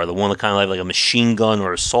security guard, the one that kind of like a machine gun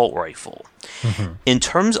or assault rifle. In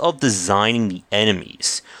terms of designing the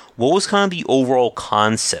enemies, what was kind of the overall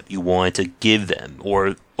concept you wanted to give them,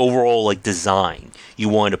 or overall like design you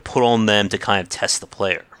wanted to put on them to kind of test the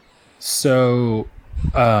player? So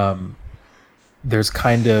there's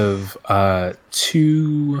kind of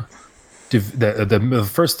two. The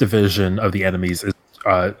first division of the enemies is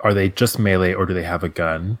are they just melee or do they have a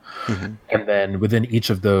gun? And then within each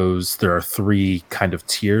of those, there are three kind of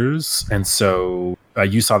tiers. And so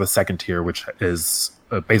you saw the second tier, which is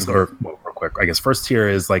basically, or real quick, I guess first tier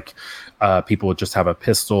is like people would just have a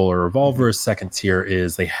pistol or revolver. Second tier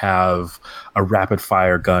is they have a rapid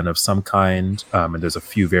fire gun of some kind, and there's a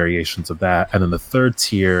few variations of that. And then the third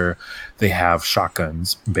tier, they have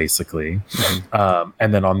shotguns, basically.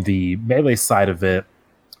 And then on the melee side of it,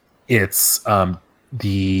 it's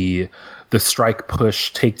the strike,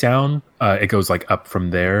 push, takedown. It goes like up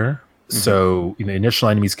from there. So initial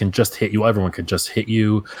enemies can just hit you. Everyone can just hit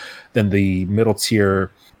you. Then the middle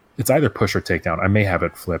tier, it's either push or takedown. I may have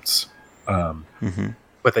it flipped.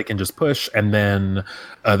 But they can just push. And then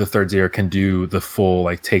the third tier can do the full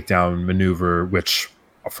like takedown maneuver, which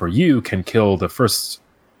for you can kill the first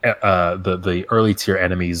the early tier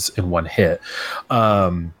enemies in one hit.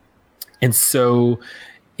 And so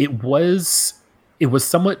it was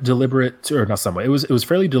somewhat deliberate, or not somewhat. It was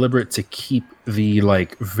fairly deliberate to keep the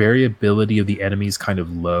like variability of the enemies kind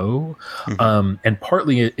of low, and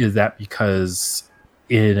partly is that because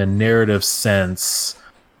in a narrative sense,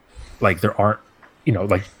 like there aren't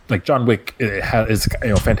like John Wick is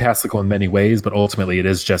fantastical in many ways, but ultimately it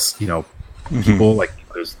is just people. Like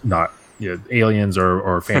there's not aliens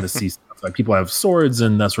or fantasy stuff. Like people have swords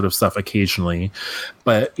and that sort of stuff occasionally,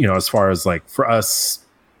 but as far as like for us,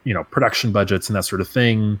 production budgets and that sort of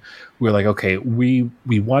thing, we're like, okay, we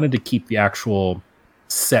wanted to keep the actual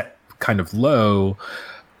set kind of low,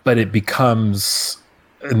 but it becomes,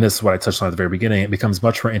 and this is what I touched on at the very beginning, it becomes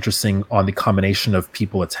much more interesting on the combination of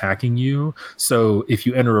people attacking you. So if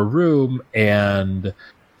you enter a room and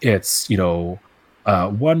it's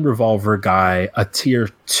one revolver guy, a tier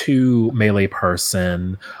 2 melee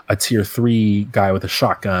person, a tier 3 guy with a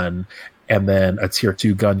shotgun, and then a tier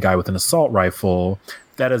 2 gun guy with an assault rifle,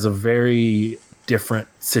 that is a very different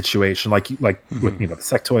situation. Like with the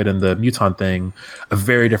sectoid and the muton thing, a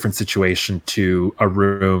very different situation to a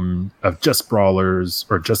room of just brawlers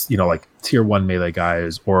or just like tier 1 melee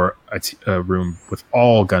guys, or a room with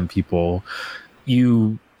all gun people.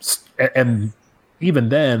 And even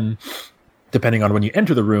then, depending on when you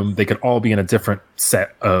enter the room, they could all be in a different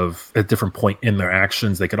point in their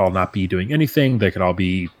actions. They could all not be doing anything. They could all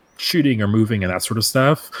be shooting or moving and that sort of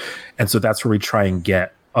stuff. And so that's where we try and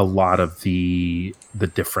get a lot of the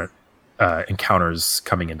different encounters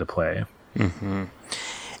coming into play. Mm-hmm.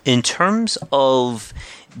 In terms of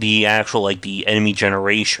the actual, like, the enemy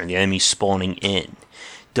generation, the enemy spawning in,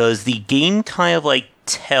 does the game kind of like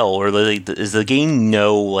tell, or does the game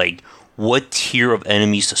know like what tier of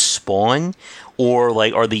enemies to spawn, or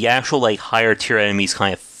like are the actual like higher tier enemies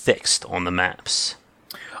kind of fixed on the maps?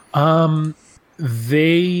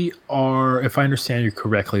 They are, if I understand you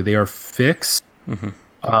correctly, they are fixed.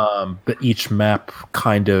 But each map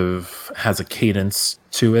kind of has a cadence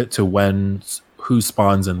to it, to who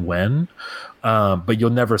spawns and when. But you'll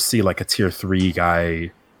never see like a tier 3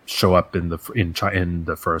 guy show up in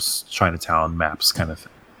the first Chinatown maps kind of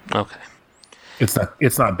thing. Okay.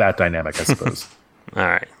 It's not that dynamic, I suppose. All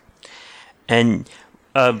right. And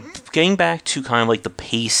getting back to kind of like the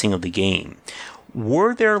pacing of the game,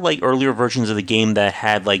 were there like earlier versions of the game that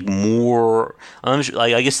had like more, like,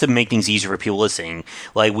 I guess to make things easier for people listening,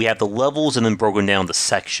 like we have the levels and then broken down the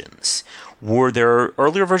sections. Were there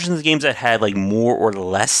earlier versions of the games that had like more or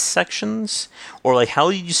less sections? Or like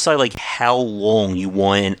how did you decide like how long you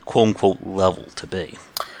want an quote unquote level to be?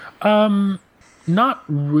 Not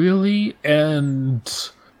really, and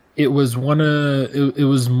it was it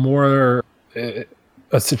was more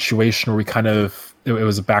a situation where we kind of, it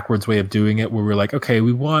was a backwards way of doing it, where we're like, okay,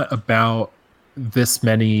 we want about this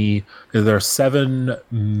many, there are 7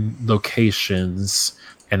 locations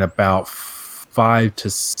and about 5 to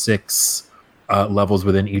 6 levels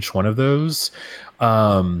within each one of those.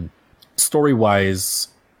 Story wise,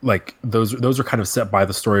 like those are kind of set by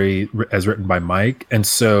the story as written by Mike, and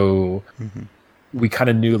so we kind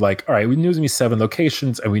of knew like, all right, we knew it was gonna be 7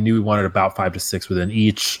 locations, and we knew we wanted about 5 to 6 within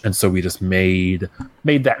each, and so we just made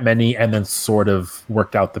that many, and then sort of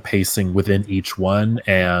worked out the pacing within each one,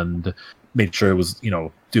 and made sure it was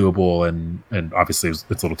doable, and obviously it's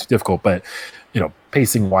a little too difficult, but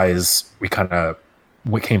pacing wise, we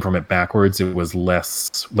came from it backwards. It was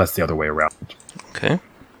less the other way around. Okay.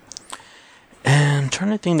 And I'm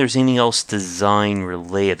trying to think if there's anything else design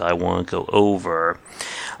related I want to go over.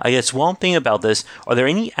 I guess one thing about this, are there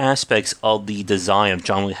any aspects of the design of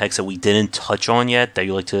John Wick Hex that we didn't touch on yet that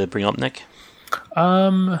you'd like to bring up, Nick?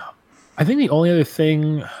 I think the only other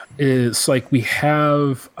thing is like we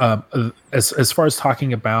have, as far as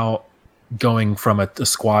talking about going from a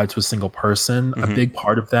squad to a single person, a big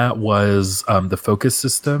part of that was the focus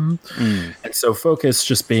system. And so focus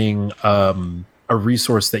just being a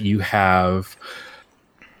resource that you have,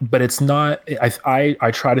 but it's not,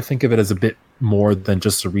 I try to think of it as a bit more than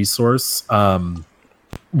just a resource.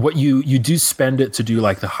 What you do spend it to do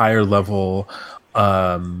like the higher level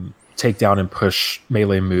take down and push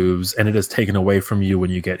melee moves, and it is taken away from you when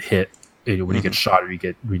you get hit, when you get shot, or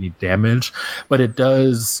you need damage, but it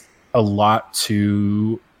does a lot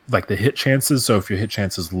to like the hit chances. So if your hit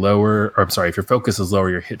chance is lower, or I'm sorry, if your focus is lower,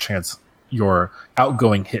 your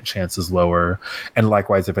outgoing hit chance is lower, and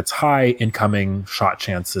likewise if it's high, incoming shot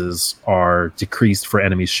chances are decreased for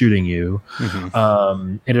enemies shooting you.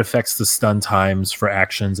 It affects the stun times for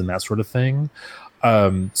actions and that sort of thing.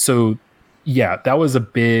 So yeah, that was a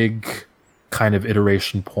big kind of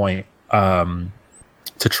iteration point to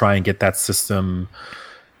try and get that system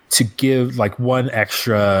to give like one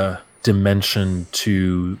extra dimension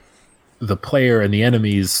to the player and the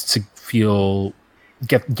enemies to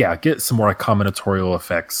get some more combinatorial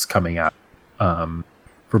effects coming out,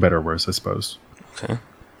 for better or worse, I suppose. Okay.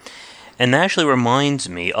 And that actually reminds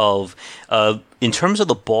me of, in terms of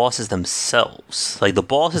the bosses themselves, like the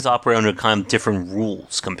bosses operate under kind of different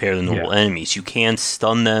rules compared to normal enemies. You can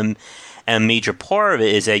stun them, and a major part of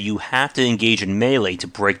it is that you have to engage in melee to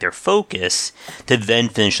break their focus to then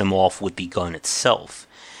finish them off with the gun itself.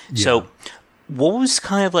 Yeah. So, what was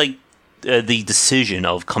kind of like the decision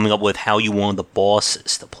of coming up with how you wanted the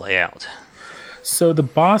bosses to play out? So the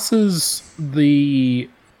bosses, the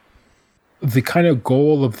kind of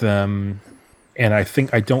goal of them, and I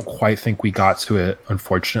don't quite think we got to it,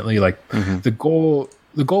 unfortunately. Like the goal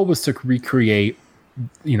was to recreate,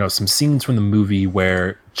 some scenes from the movie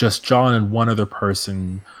where just John and one other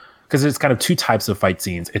person, because it's kind of two types of fight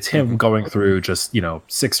scenes. It's him going through just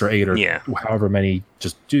 6 or 8 or however many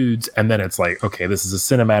just dudes, and then it's like, okay, this is a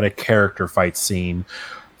cinematic character fight scene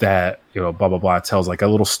that blah blah blah tells like a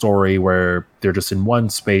little story where they're just in one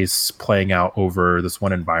space playing out over this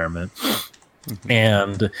one environment.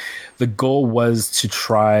 And the goal was to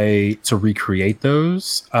try to recreate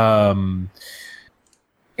those. And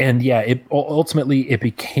it ultimately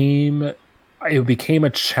became a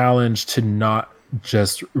challenge to not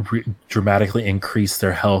just dramatically increase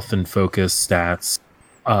their health and focus stats,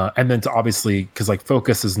 and then to obviously, because like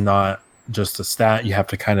focus is not just a stat, you have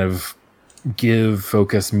to kind of give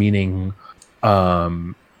focus meaning.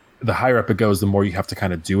 The higher up it goes, the more you have to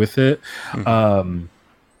kind of do with it.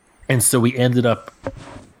 And so we ended up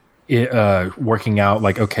working out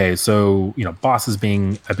like, okay, so bosses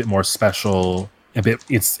being a bit more special,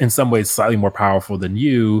 it's in some ways slightly more powerful than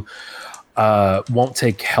you, won't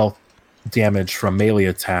take health damage from melee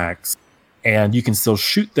attacks, and you can still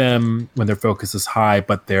shoot them when their focus is high,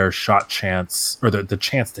 but their shot chance, or the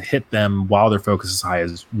chance to hit them while their focus is high,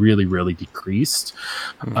 is really, really decreased.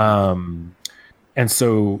 And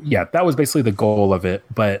so, that was basically the goal of it.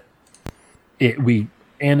 But we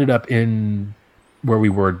ended up in where we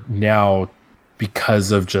were now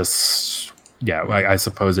because of just, I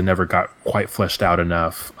suppose it never got quite fleshed out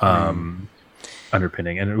enough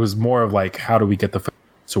underpinning. And it was more of like, how do we get the focus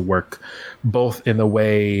to work both in the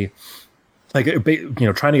way, like,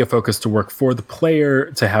 trying to get focus to work for the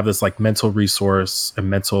player to have this like mental resource and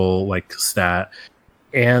mental like stat,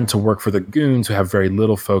 and to work for the goons who have very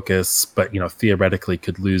little focus, but theoretically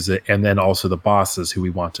could lose it, and then also the bosses who we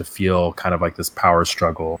want to feel kind of like this power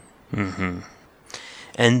struggle.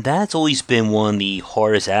 And that's always been one of the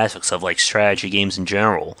hardest aspects of like strategy games in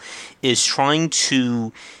general, is trying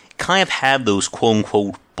to kind of have those quote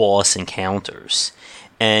unquote boss encounters.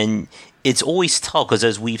 And it's always tough because,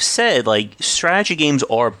 as we've said, like strategy games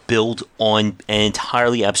are built on an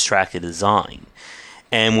entirely abstracted design.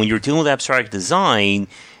 And when you're dealing with abstract design,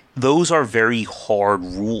 those are very hard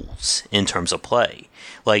rules in terms of play.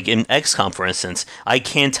 Like in XCOM, for instance, I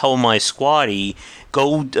can't tell my squatty,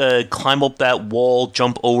 go climb up that wall,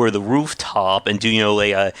 jump over the rooftop, and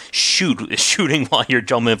do shooting while you're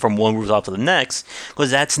jumping from one rooftop to the next,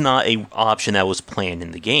 because that's not an option that was planned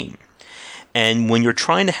in the game. And when you're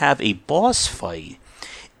trying to have a boss fight,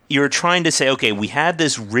 you're trying to say, okay, we have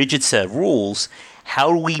this rigid set of rules.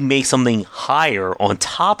 How do we make something higher on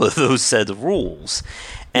top of those set of rules?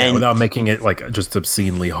 And without making it like just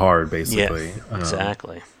obscenely hard, basically. Yeah,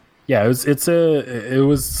 exactly. It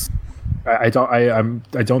was. I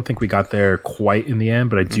don't think we got there quite in the end,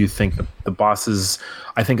 but I do think the bosses,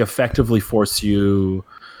 I think, effectively force you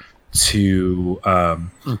to.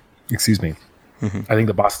 Excuse me. I think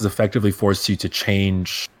the bosses effectively force you to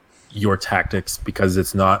change your tactics, because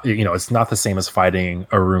it's not the same as fighting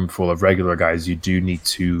a room full of regular guys. You do need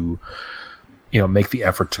to make the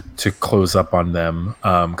effort to close up on them,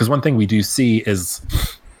 because one thing we do see is,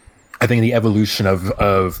 I think, the evolution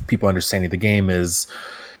of people understanding the game is,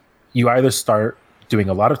 you either start doing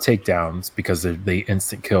a lot of takedowns because they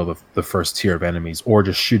instant kill the first tier of enemies, or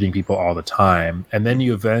just shooting people all the time, and then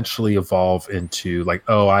you eventually evolve into like,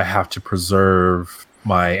 oh, I have to preserve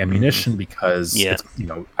my ammunition because it's,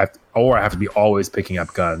 I have to be always picking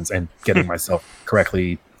up guns and getting myself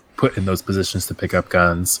correctly put in those positions to pick up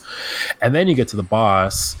guns. And then you get to the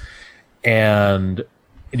boss and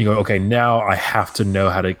you go, okay, now I have to know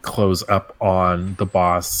how to close up on the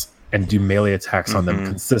boss and do melee attacks on them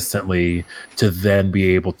consistently to then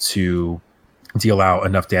be able to deal out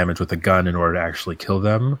enough damage with a gun in order to actually kill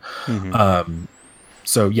them.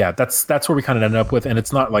 So that's where we kind of ended up with, and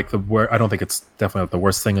it's not like I don't think it's definitely not the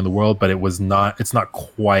worst thing in the world, but it's not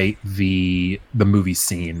quite the movie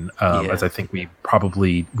scene, as I think we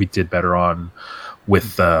did better on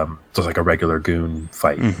with just like a regular goon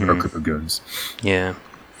fight or a group of goons. Yeah.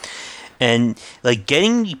 And like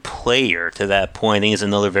getting the player to that point, I think, is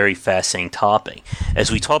another very fascinating topic,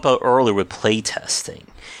 as we talked about earlier with playtesting.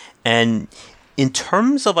 And in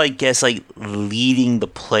terms of, I guess, like leading the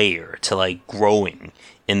player to like growing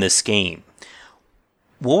in this game,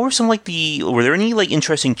 what were some like were there any like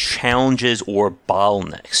interesting challenges or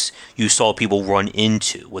bottlenecks you saw people run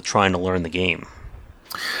into with trying to learn the game?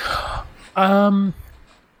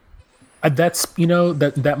 That's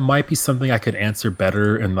that might be something I could answer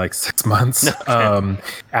better in like 6 months. Okay.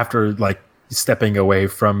 After like stepping away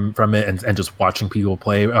from it and just watching people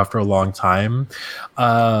play after a long time.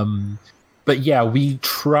 But yeah, we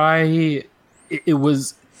try. It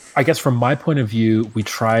was, I guess, from my point of view, we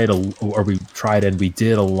tried and we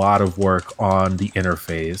did a lot of work on the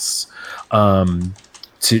interface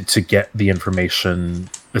to get the information,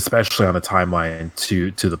 especially on the timeline,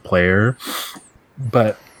 to the player.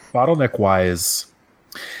 But bottleneck wise,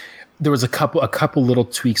 there was a couple little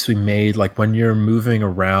tweaks we made. Like when you're moving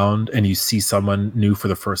around and you see someone new for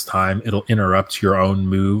the first time, it'll interrupt your own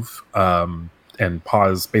move and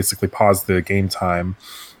basically pause the game time.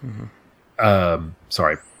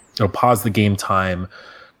 It'll pause the game time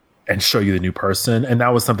and show you the new person. And that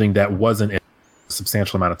was something that wasn't in a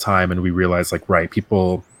substantial amount of time. And we realized, like, right,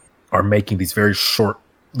 people are making these very short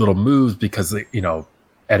little moves because,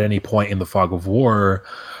 at any point in the fog of war,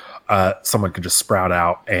 someone could just sprout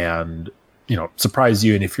out and, surprise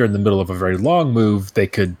you. And if you're in the middle of a very long move, they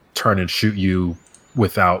could turn and shoot you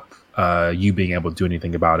without you being able to do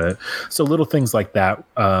anything about it. So little things like that,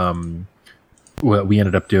 what we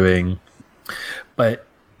ended up doing. But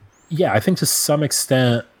yeah, I think to some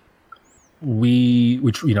extent we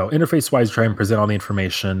interface wise try and present all the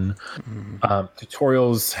information.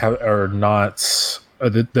 Tutorials are not,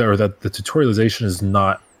 the tutorialization is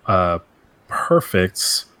not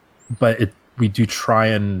perfect, but we do try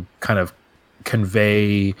and kind of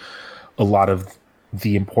convey a lot of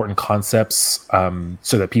the important concepts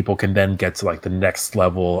so that people can then get to like the next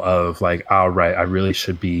level of like, oh, right, I really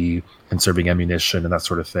should be conserving ammunition and that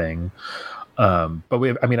sort of thing. But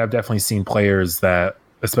I've definitely seen players that,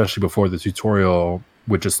 especially before the tutorial,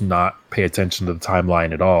 would just not pay attention to the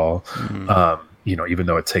timeline at all. Even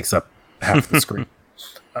though it takes up half the screen.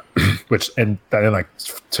 Like,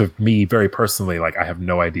 to me very personally, like, I have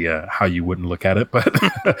no idea how you wouldn't look at it, but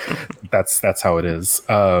that's how it is.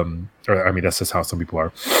 That's just how some people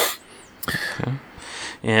are. Okay.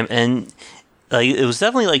 And it was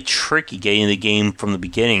definitely like tricky getting the game from the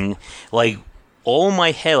beginning. Like, all in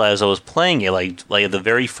my head as I was playing it, like the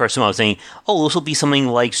very first time I was saying, oh, this will be something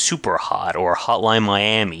like Super Hot or Hotline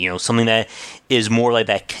Miami, something that is more like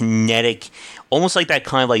that kinetic, almost like that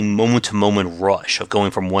kind of like moment-to-moment rush of going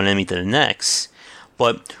from one enemy to the next.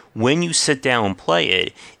 But when you sit down and play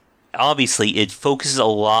it, obviously it focuses a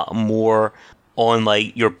lot more on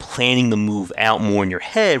like you're planning the move out more in your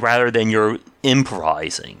head rather than you're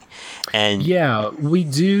improvising. And yeah, we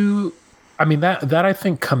do. I mean, that I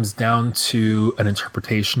think comes down to an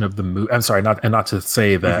interpretation of the move. I'm sorry, not to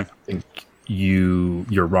say that I think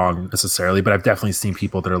you're wrong necessarily, but I've definitely seen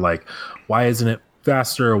people that are like, why isn't it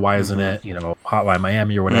faster? Or why isn't it, Hotline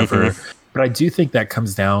Miami or whatever? But I do think that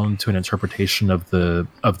comes down to an interpretation of the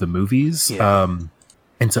movies. Yeah.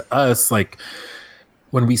 And to us, like,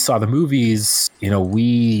 when we saw the movies,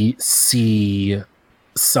 we see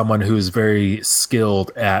someone who is very skilled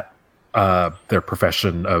at their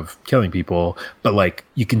profession of killing people, but like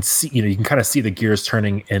you can see, you can kind of see the gears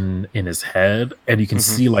turning in his head, and you can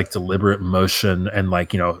see like deliberate motion, and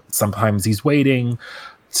like, sometimes he's waiting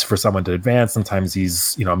for someone to advance, sometimes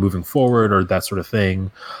he's, moving forward or that sort of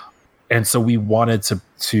thing. And so we wanted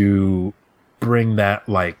to bring that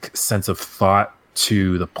like sense of thought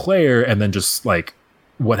to the player, and then just like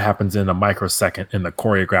what happens in a microsecond in the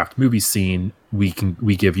choreographed movie scene, we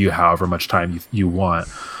give you however much time you want.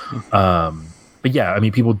 But yeah, I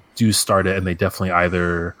mean, people do start it and they definitely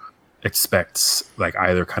either expect like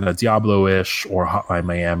either kind of Diablo-ish or Hotline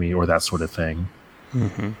Miami or that sort of thing.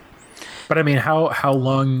 But I mean, how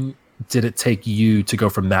long did it take you to go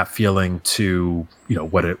from that feeling to,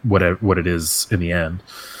 what it is in the end?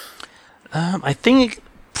 I think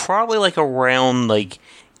probably like around like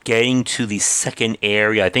getting to the second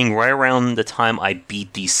area. I think right around the time I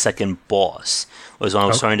beat the second boss was when I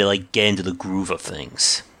was starting to like get into the groove of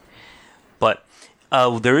things. But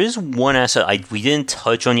there is one aspect we didn't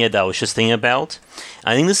touch on yet that I was just thinking about.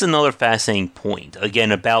 I think this is another fascinating point.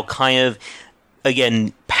 Again, about kind of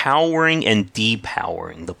powering and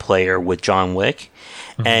depowering the player with John Wick,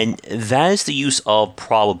 and that is the use of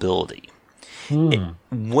probability.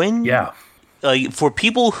 for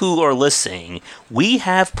people who are listening, we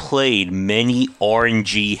have played many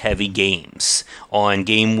RNG heavy games on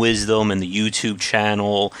Game Wisdom and the YouTube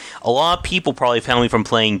channel. A lot of people probably found me from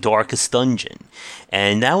playing Darkest Dungeon.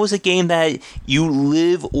 And that was a game that you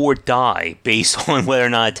live or die based on whether or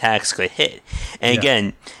not attacks could hit. And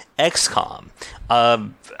again, XCOM.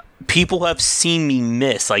 People have seen me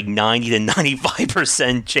miss like 90 to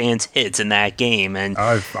 95% chance hits in that game, and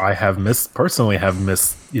I have missed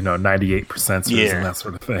 98% and that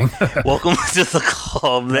sort of thing. Welcome to the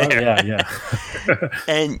club there. Yeah.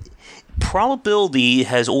 And probability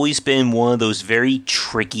has always been one of those very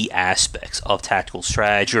tricky aspects of tactical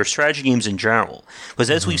strategy or strategy games in general, because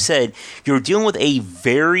as we've said, you're dealing with a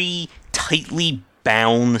very tightly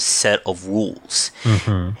bound set of rules.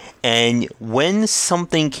 And when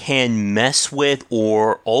something can mess with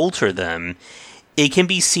or alter them, it can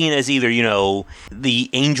be seen as either, the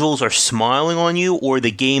angels are smiling on you or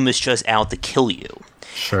the game is just out to kill you.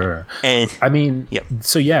 Sure. And I mean,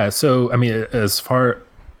 as far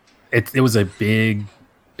it was a big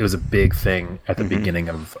thing at the beginning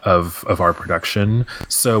of our production.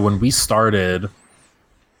 So when we started,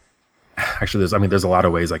 actually, there's a lot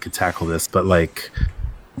of ways I could tackle this, but like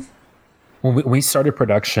when we started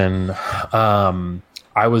production,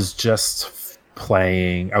 I was just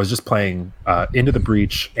playing Into the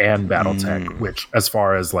Breach and BattleTech, which, as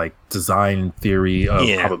far as like design theory of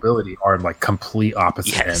probability, are like complete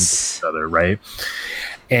opposite ends of each other, right?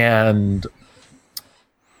 And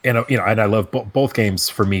I love both games.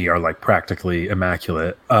 For me, are like practically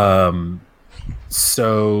immaculate.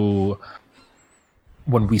 So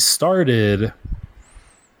when we started,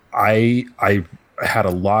 I had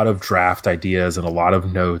a lot of draft ideas and a lot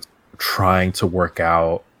of notes trying to work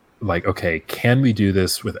out, like, okay, can we do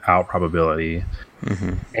this without probability?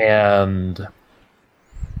 And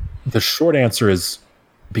the short answer is,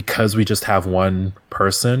 because we just have one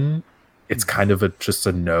person, it's kind of just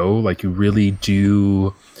a no. Like, you really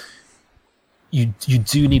do... You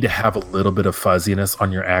do need to have a little bit of fuzziness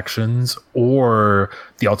on your actions, or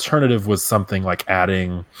the alternative was something like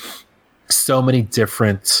adding so many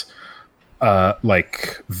different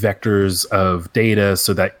like vectors of data,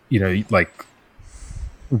 so that like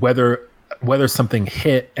whether something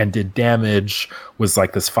hit and did damage was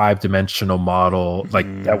like this 5-dimensional model, like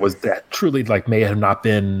that truly like may have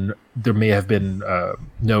been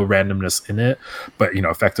no randomness in it, but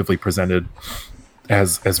effectively presented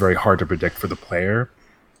as very hard to predict for the player.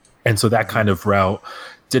 And so that kind of route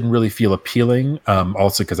didn't really feel appealing,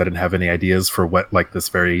 also because I didn't have any ideas for what like this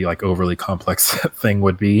very like overly complex thing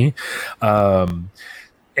would be. And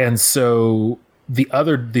so the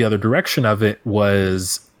other direction of it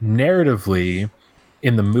was, narratively,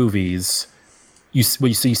 in the movies, you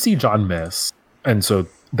see John miss, and so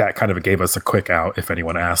that kind of gave us a quick out if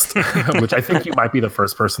anyone asked, which I think you might be the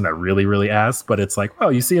first person that really, really asked. But it's like, well,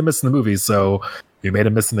 you see him miss in the movies, so you made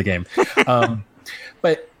him miss in the game.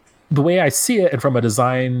 But the way I see it, and from a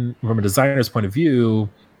designer's point of view,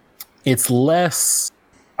 it's less,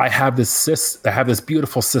 I have this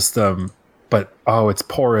beautiful system, but it's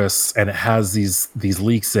porous and it has these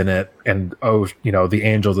leaks in it, and the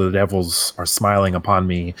angels or the devils are smiling upon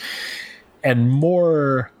me, and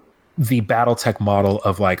more the BattleTech model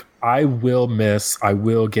of like, I will miss, I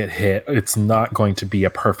will get hit, it's not going to be a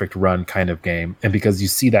perfect run kind of game. And because you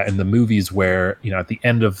see that in the movies where, at the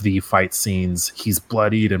end of the fight scenes, he's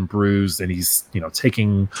bloodied and bruised, and he's,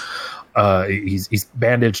 taking, he's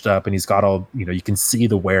bandaged up, and he's got all, you can see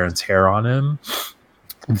the wear and tear on him,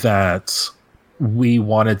 that we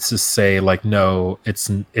wanted to say like, no, it's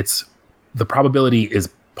the probability is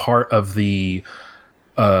part of the,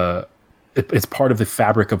 it's part of the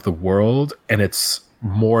fabric of the world, and it's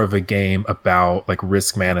more of a game about like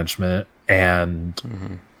risk management.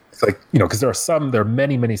 And it's like, because there are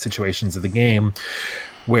many situations of the game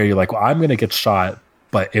where you're like, well, I'm going to get shot,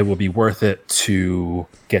 but it will be worth it to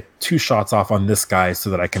get 2 shots off on this guy so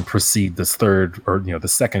that I can proceed this third, or the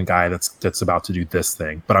second guy that's about to do this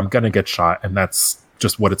thing. But I'm going to get shot, and that's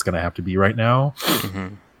just what it's going to have to be right now.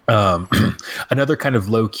 Another kind of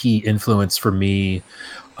low key influence for me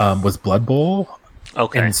was Blood Bowl.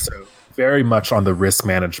 Okay. And so very much on the risk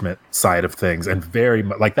management side of things, and very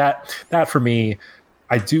much like that for me,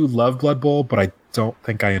 I do love Blood Bowl, but I don't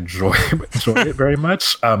think I enjoy it very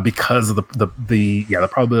much, because of the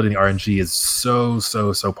probability in the RNG is so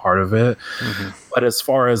part of it. But as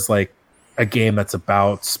far as like a game that's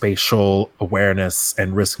about spatial awareness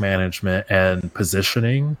and risk management and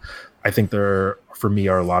positioning, I think there, for me,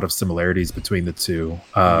 are a lot of similarities between the two.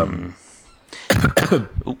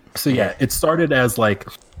 So yeah, it started as like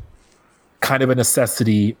kind of a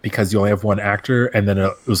necessity because you only have one actor, and then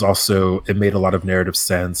it made a lot of narrative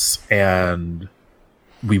sense, and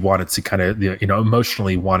we wanted to kind of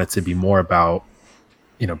emotionally wanted to be more about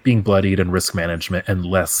being bloodied and risk management and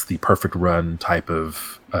less the perfect run type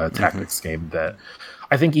of tactics game that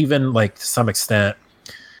I think even like to some extent,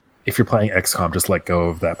 if you're playing XCOM, just let go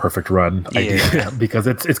of that perfect run idea because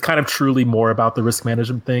it's kind of truly more about the risk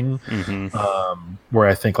management thing. Where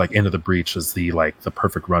I think like Into the Breach is the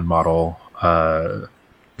perfect run model done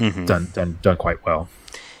quite well.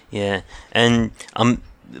 Yeah, and I'm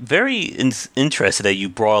very interested that you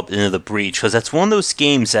brought up Into the Breach because that's one of those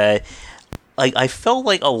games that I felt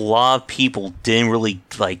like a lot of people didn't really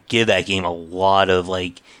give that game a lot of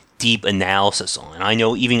deep analysis on. I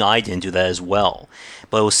know even I didn't do that as well.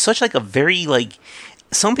 But it was such a very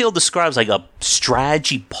some people describe it as a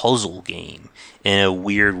strategy puzzle game in a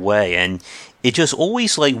weird way, and it just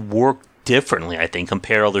always worked differently, I think,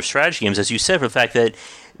 compared to other strategy games, as you said, for the fact that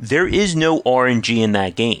there is no RNG in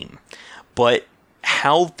that game. But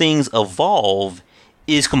how things evolve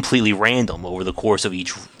is completely random over the course of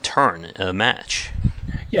each turn in a match.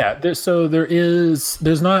 Yeah, there's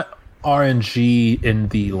not RNG in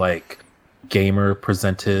the gamer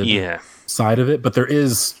presented side of it, but there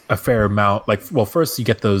is a fair amount. First you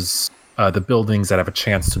get those the buildings that have a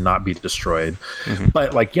chance to not be destroyed,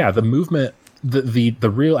 but the movement, the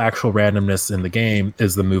real actual randomness in the game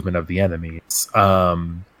is the movement of the enemies,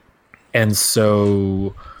 and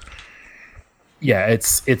so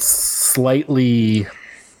it's slightly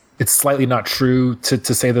not true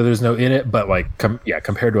to say that there's no in it, but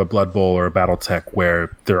compared to a Blood Bowl or a BattleTech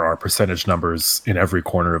where there are percentage numbers in every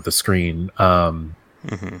corner of the screen,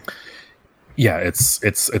 it's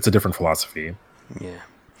a different philosophy. Yeah.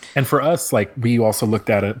 And for us, we also looked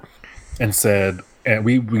at it and said, and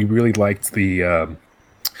we really liked the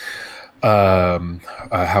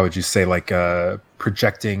how would you say,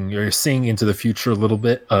 projecting or seeing into the future a little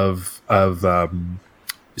bit of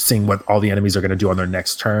seeing what all the enemies are going to do on their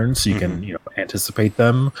next turn, so you can anticipate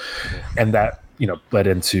them, and that led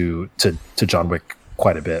into John Wick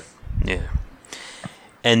quite a bit. Yeah.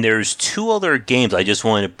 And there's two other games I just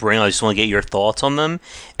want to get your thoughts on them,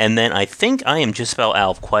 and then I think I am just about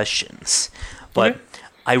out of questions. But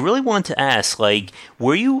I really want to ask,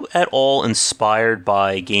 were you at all inspired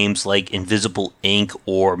by games like Invisible Ink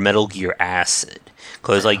or Metal Gear Acid?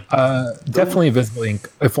 Because definitely Invisible Ink,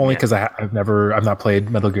 if only because I've not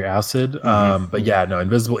played Metal Gear Acid. But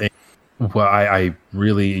Invisible Ink. Well, I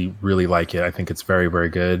really really like it. I think it's very very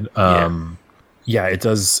good. It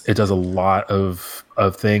does a lot of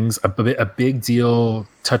things. A big deal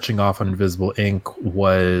touching off on Invisible Ink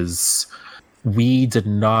was we did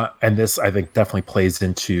not, and this I think definitely plays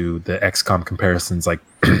into the XCOM comparisons.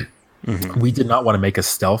 We did not want to make a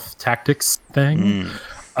stealth tactics thing.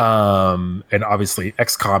 And obviously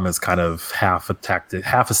XCOM is kind of half a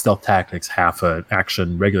stealth tactics, half a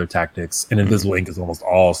action regular tactics, and Invisible Ink is almost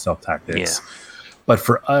all stealth tactics. But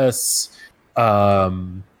for us, it's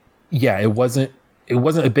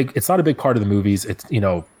not a big part of the movies. It's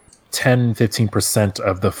 10-15%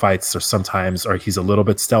 of the fights he's a little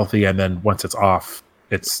bit stealthy, and then once it's off,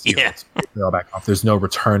 it's all back off. There's no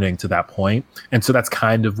returning to that point, and so that's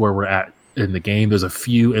kind of where we're at in the game. There's a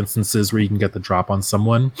few instances where you can get the drop on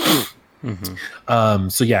someone.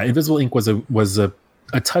 Invisible Ink was a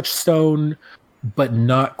touchstone, but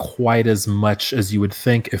not quite as much as you would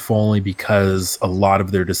think, if only because a lot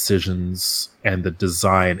of their decisions and the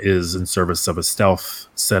design is in service of a stealth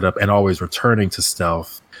setup and always returning to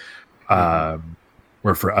stealth.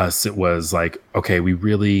 Where for us it was we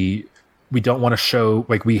don't want to show,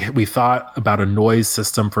 we thought about a noise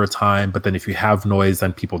system for a time, but then if you have noise,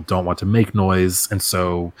 then people don't want to make noise. And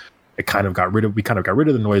so we kind of got rid of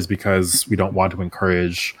the noise because we don't want to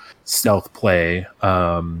encourage stealth play,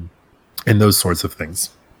 and those sorts of things.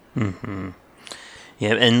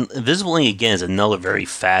 Yeah, and Invisible Ink again is another very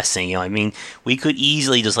fascinating. We could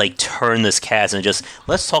easily just turn this cast and just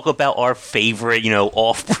let's talk about our favorite,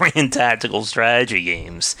 off-brand tactical strategy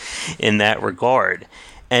games in that regard.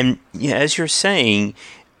 And as you're saying,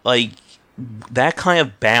 that kind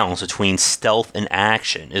of balance between stealth and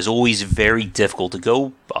action is always very difficult to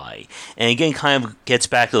go by. And again, kind of gets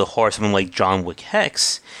back to the heart of something like John Wick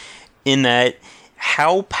Hex, in that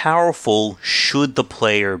how powerful should the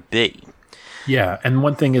player be? Yeah, and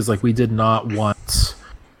one thing is we did not want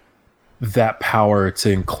that power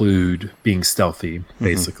to include being stealthy.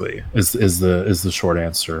 Basically, is the short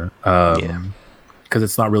answer. Because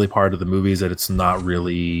it's not really part of the movies, and it's not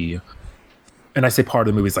really. And I say part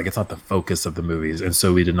of the movies, it's not the focus of the movies, and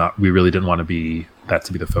so we really didn't want to be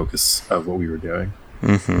the focus of what we were doing.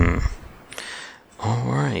 All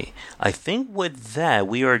right. I think with that,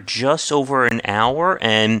 we are just over an hour,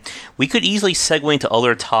 and we could easily segue into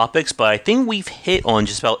other topics, but I think we've hit on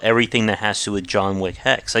just about everything that has to do with John Wick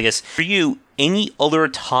Hex. I guess, for you, any other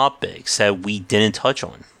topics that we didn't touch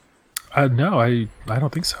on? No, I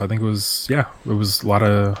don't think so. I think it was a lot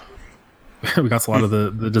of we got a lot of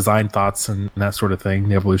the design thoughts and that sort of thing,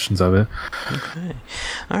 the evolutions of it. Okay.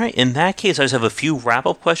 All right. In that case, I just have a few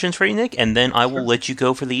wrap-up questions for you, Nick, and then I will let you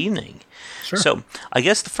go for the evening. Sure. So, I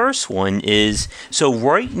guess the first one is, so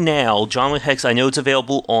right now, John Wick Hex, I know it's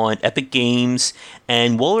available on Epic Games,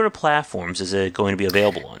 and what other platforms is it going to be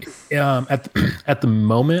available on? At the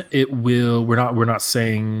moment, it will. We're not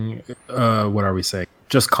saying. What are we saying?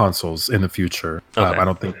 Just consoles in the future. Okay. I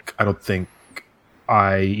don't think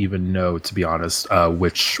I even know, to be honest,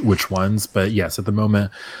 which ones. But yes, at the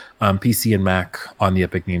moment, PC and Mac on the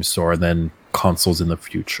Epic Games Store, and then consoles in the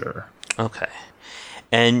future. Okay.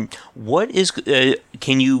 And what is,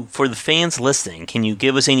 can you, for the fans listening, can you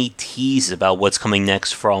give us any tease about what's coming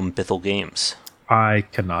next from Bithell Games? I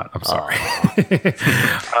cannot. I'm sorry.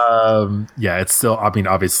 Yeah, it's still. I mean,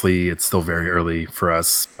 obviously, it's still very early for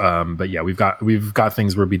us. But yeah, we've got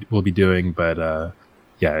things we'll be doing. But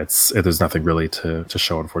yeah, there's nothing really to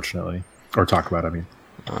show, unfortunately, or talk about. I mean.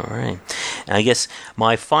 All right. And I guess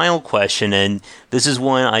my final question, and this is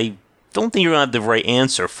one I don't think you're gonna have the right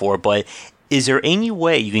answer for, but is there any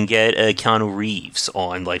way you can get Keanu Reeves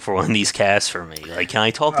on, like, for one of these casts for me? Like, can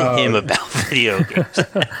I talk to him about video games?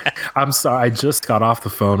 I'm sorry, I just got off the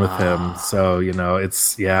phone with him, so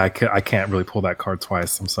it's I can't really pull that card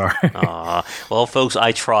twice. I'm sorry. Well, folks,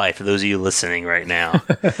 I try. For those of you listening right now,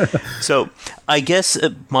 so I guess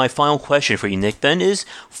my final question for you, Nick, then is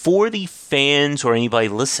for the fans or anybody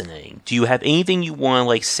listening. Do you have anything you want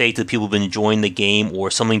to say to the people who've been enjoying the game,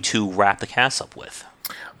 or something to wrap the cast up with?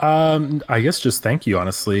 I guess just thank you.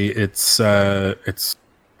 Honestly, I'm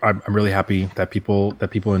really happy that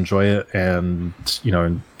people enjoy it and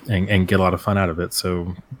and get a lot of fun out of it.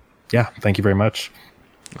 So yeah, thank you very much.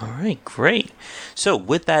 All right, great. So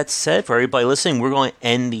with that said, for everybody listening, we're going to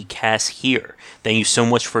end the cast here. Thank you so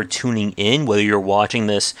much for tuning in, whether you're watching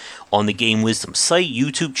this on the Game Wisdom site,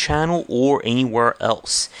 YouTube channel, or anywhere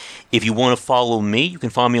else. If you want to follow me, you can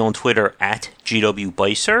follow me on Twitter at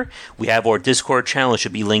GWBicer. We have our Discord channel. It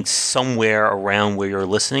should be linked somewhere around where you're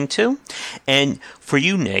listening to. And for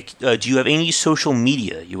you, Nick, do you have any social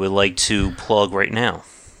media you would like to plug right now?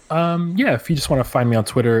 Yeah, if you just want to find me on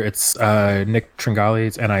Twitter, it's Nick Tringali.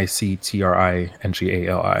 It's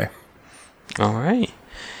NICTRINGALI. All right.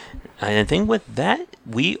 And I think with that,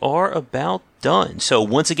 we are about done. So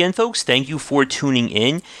once again, folks, thank you for tuning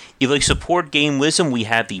in. If you'd like to support Game Wisdom, we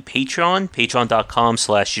have the Patreon,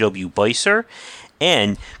 patreon.com/GWBicer.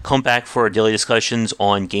 And come back for our daily discussions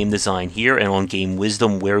on game design here and on Game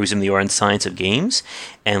Wisdom, where we examine the art and science of games.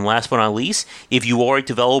 And last but not least, if you are a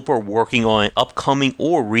developer working on an upcoming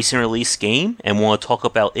or recent release game and want to talk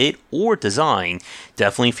about it or design,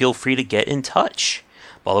 definitely feel free to get in touch.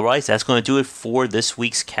 But otherwise, that's going to do it for this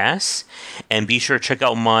week's cast. And be sure to check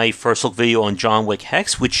out my first look video on John Wick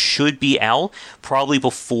Hex, which should be out probably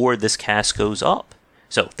before this cast goes up.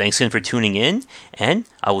 So thanks again for tuning in, and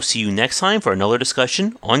I will see you next time for another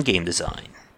discussion on game design.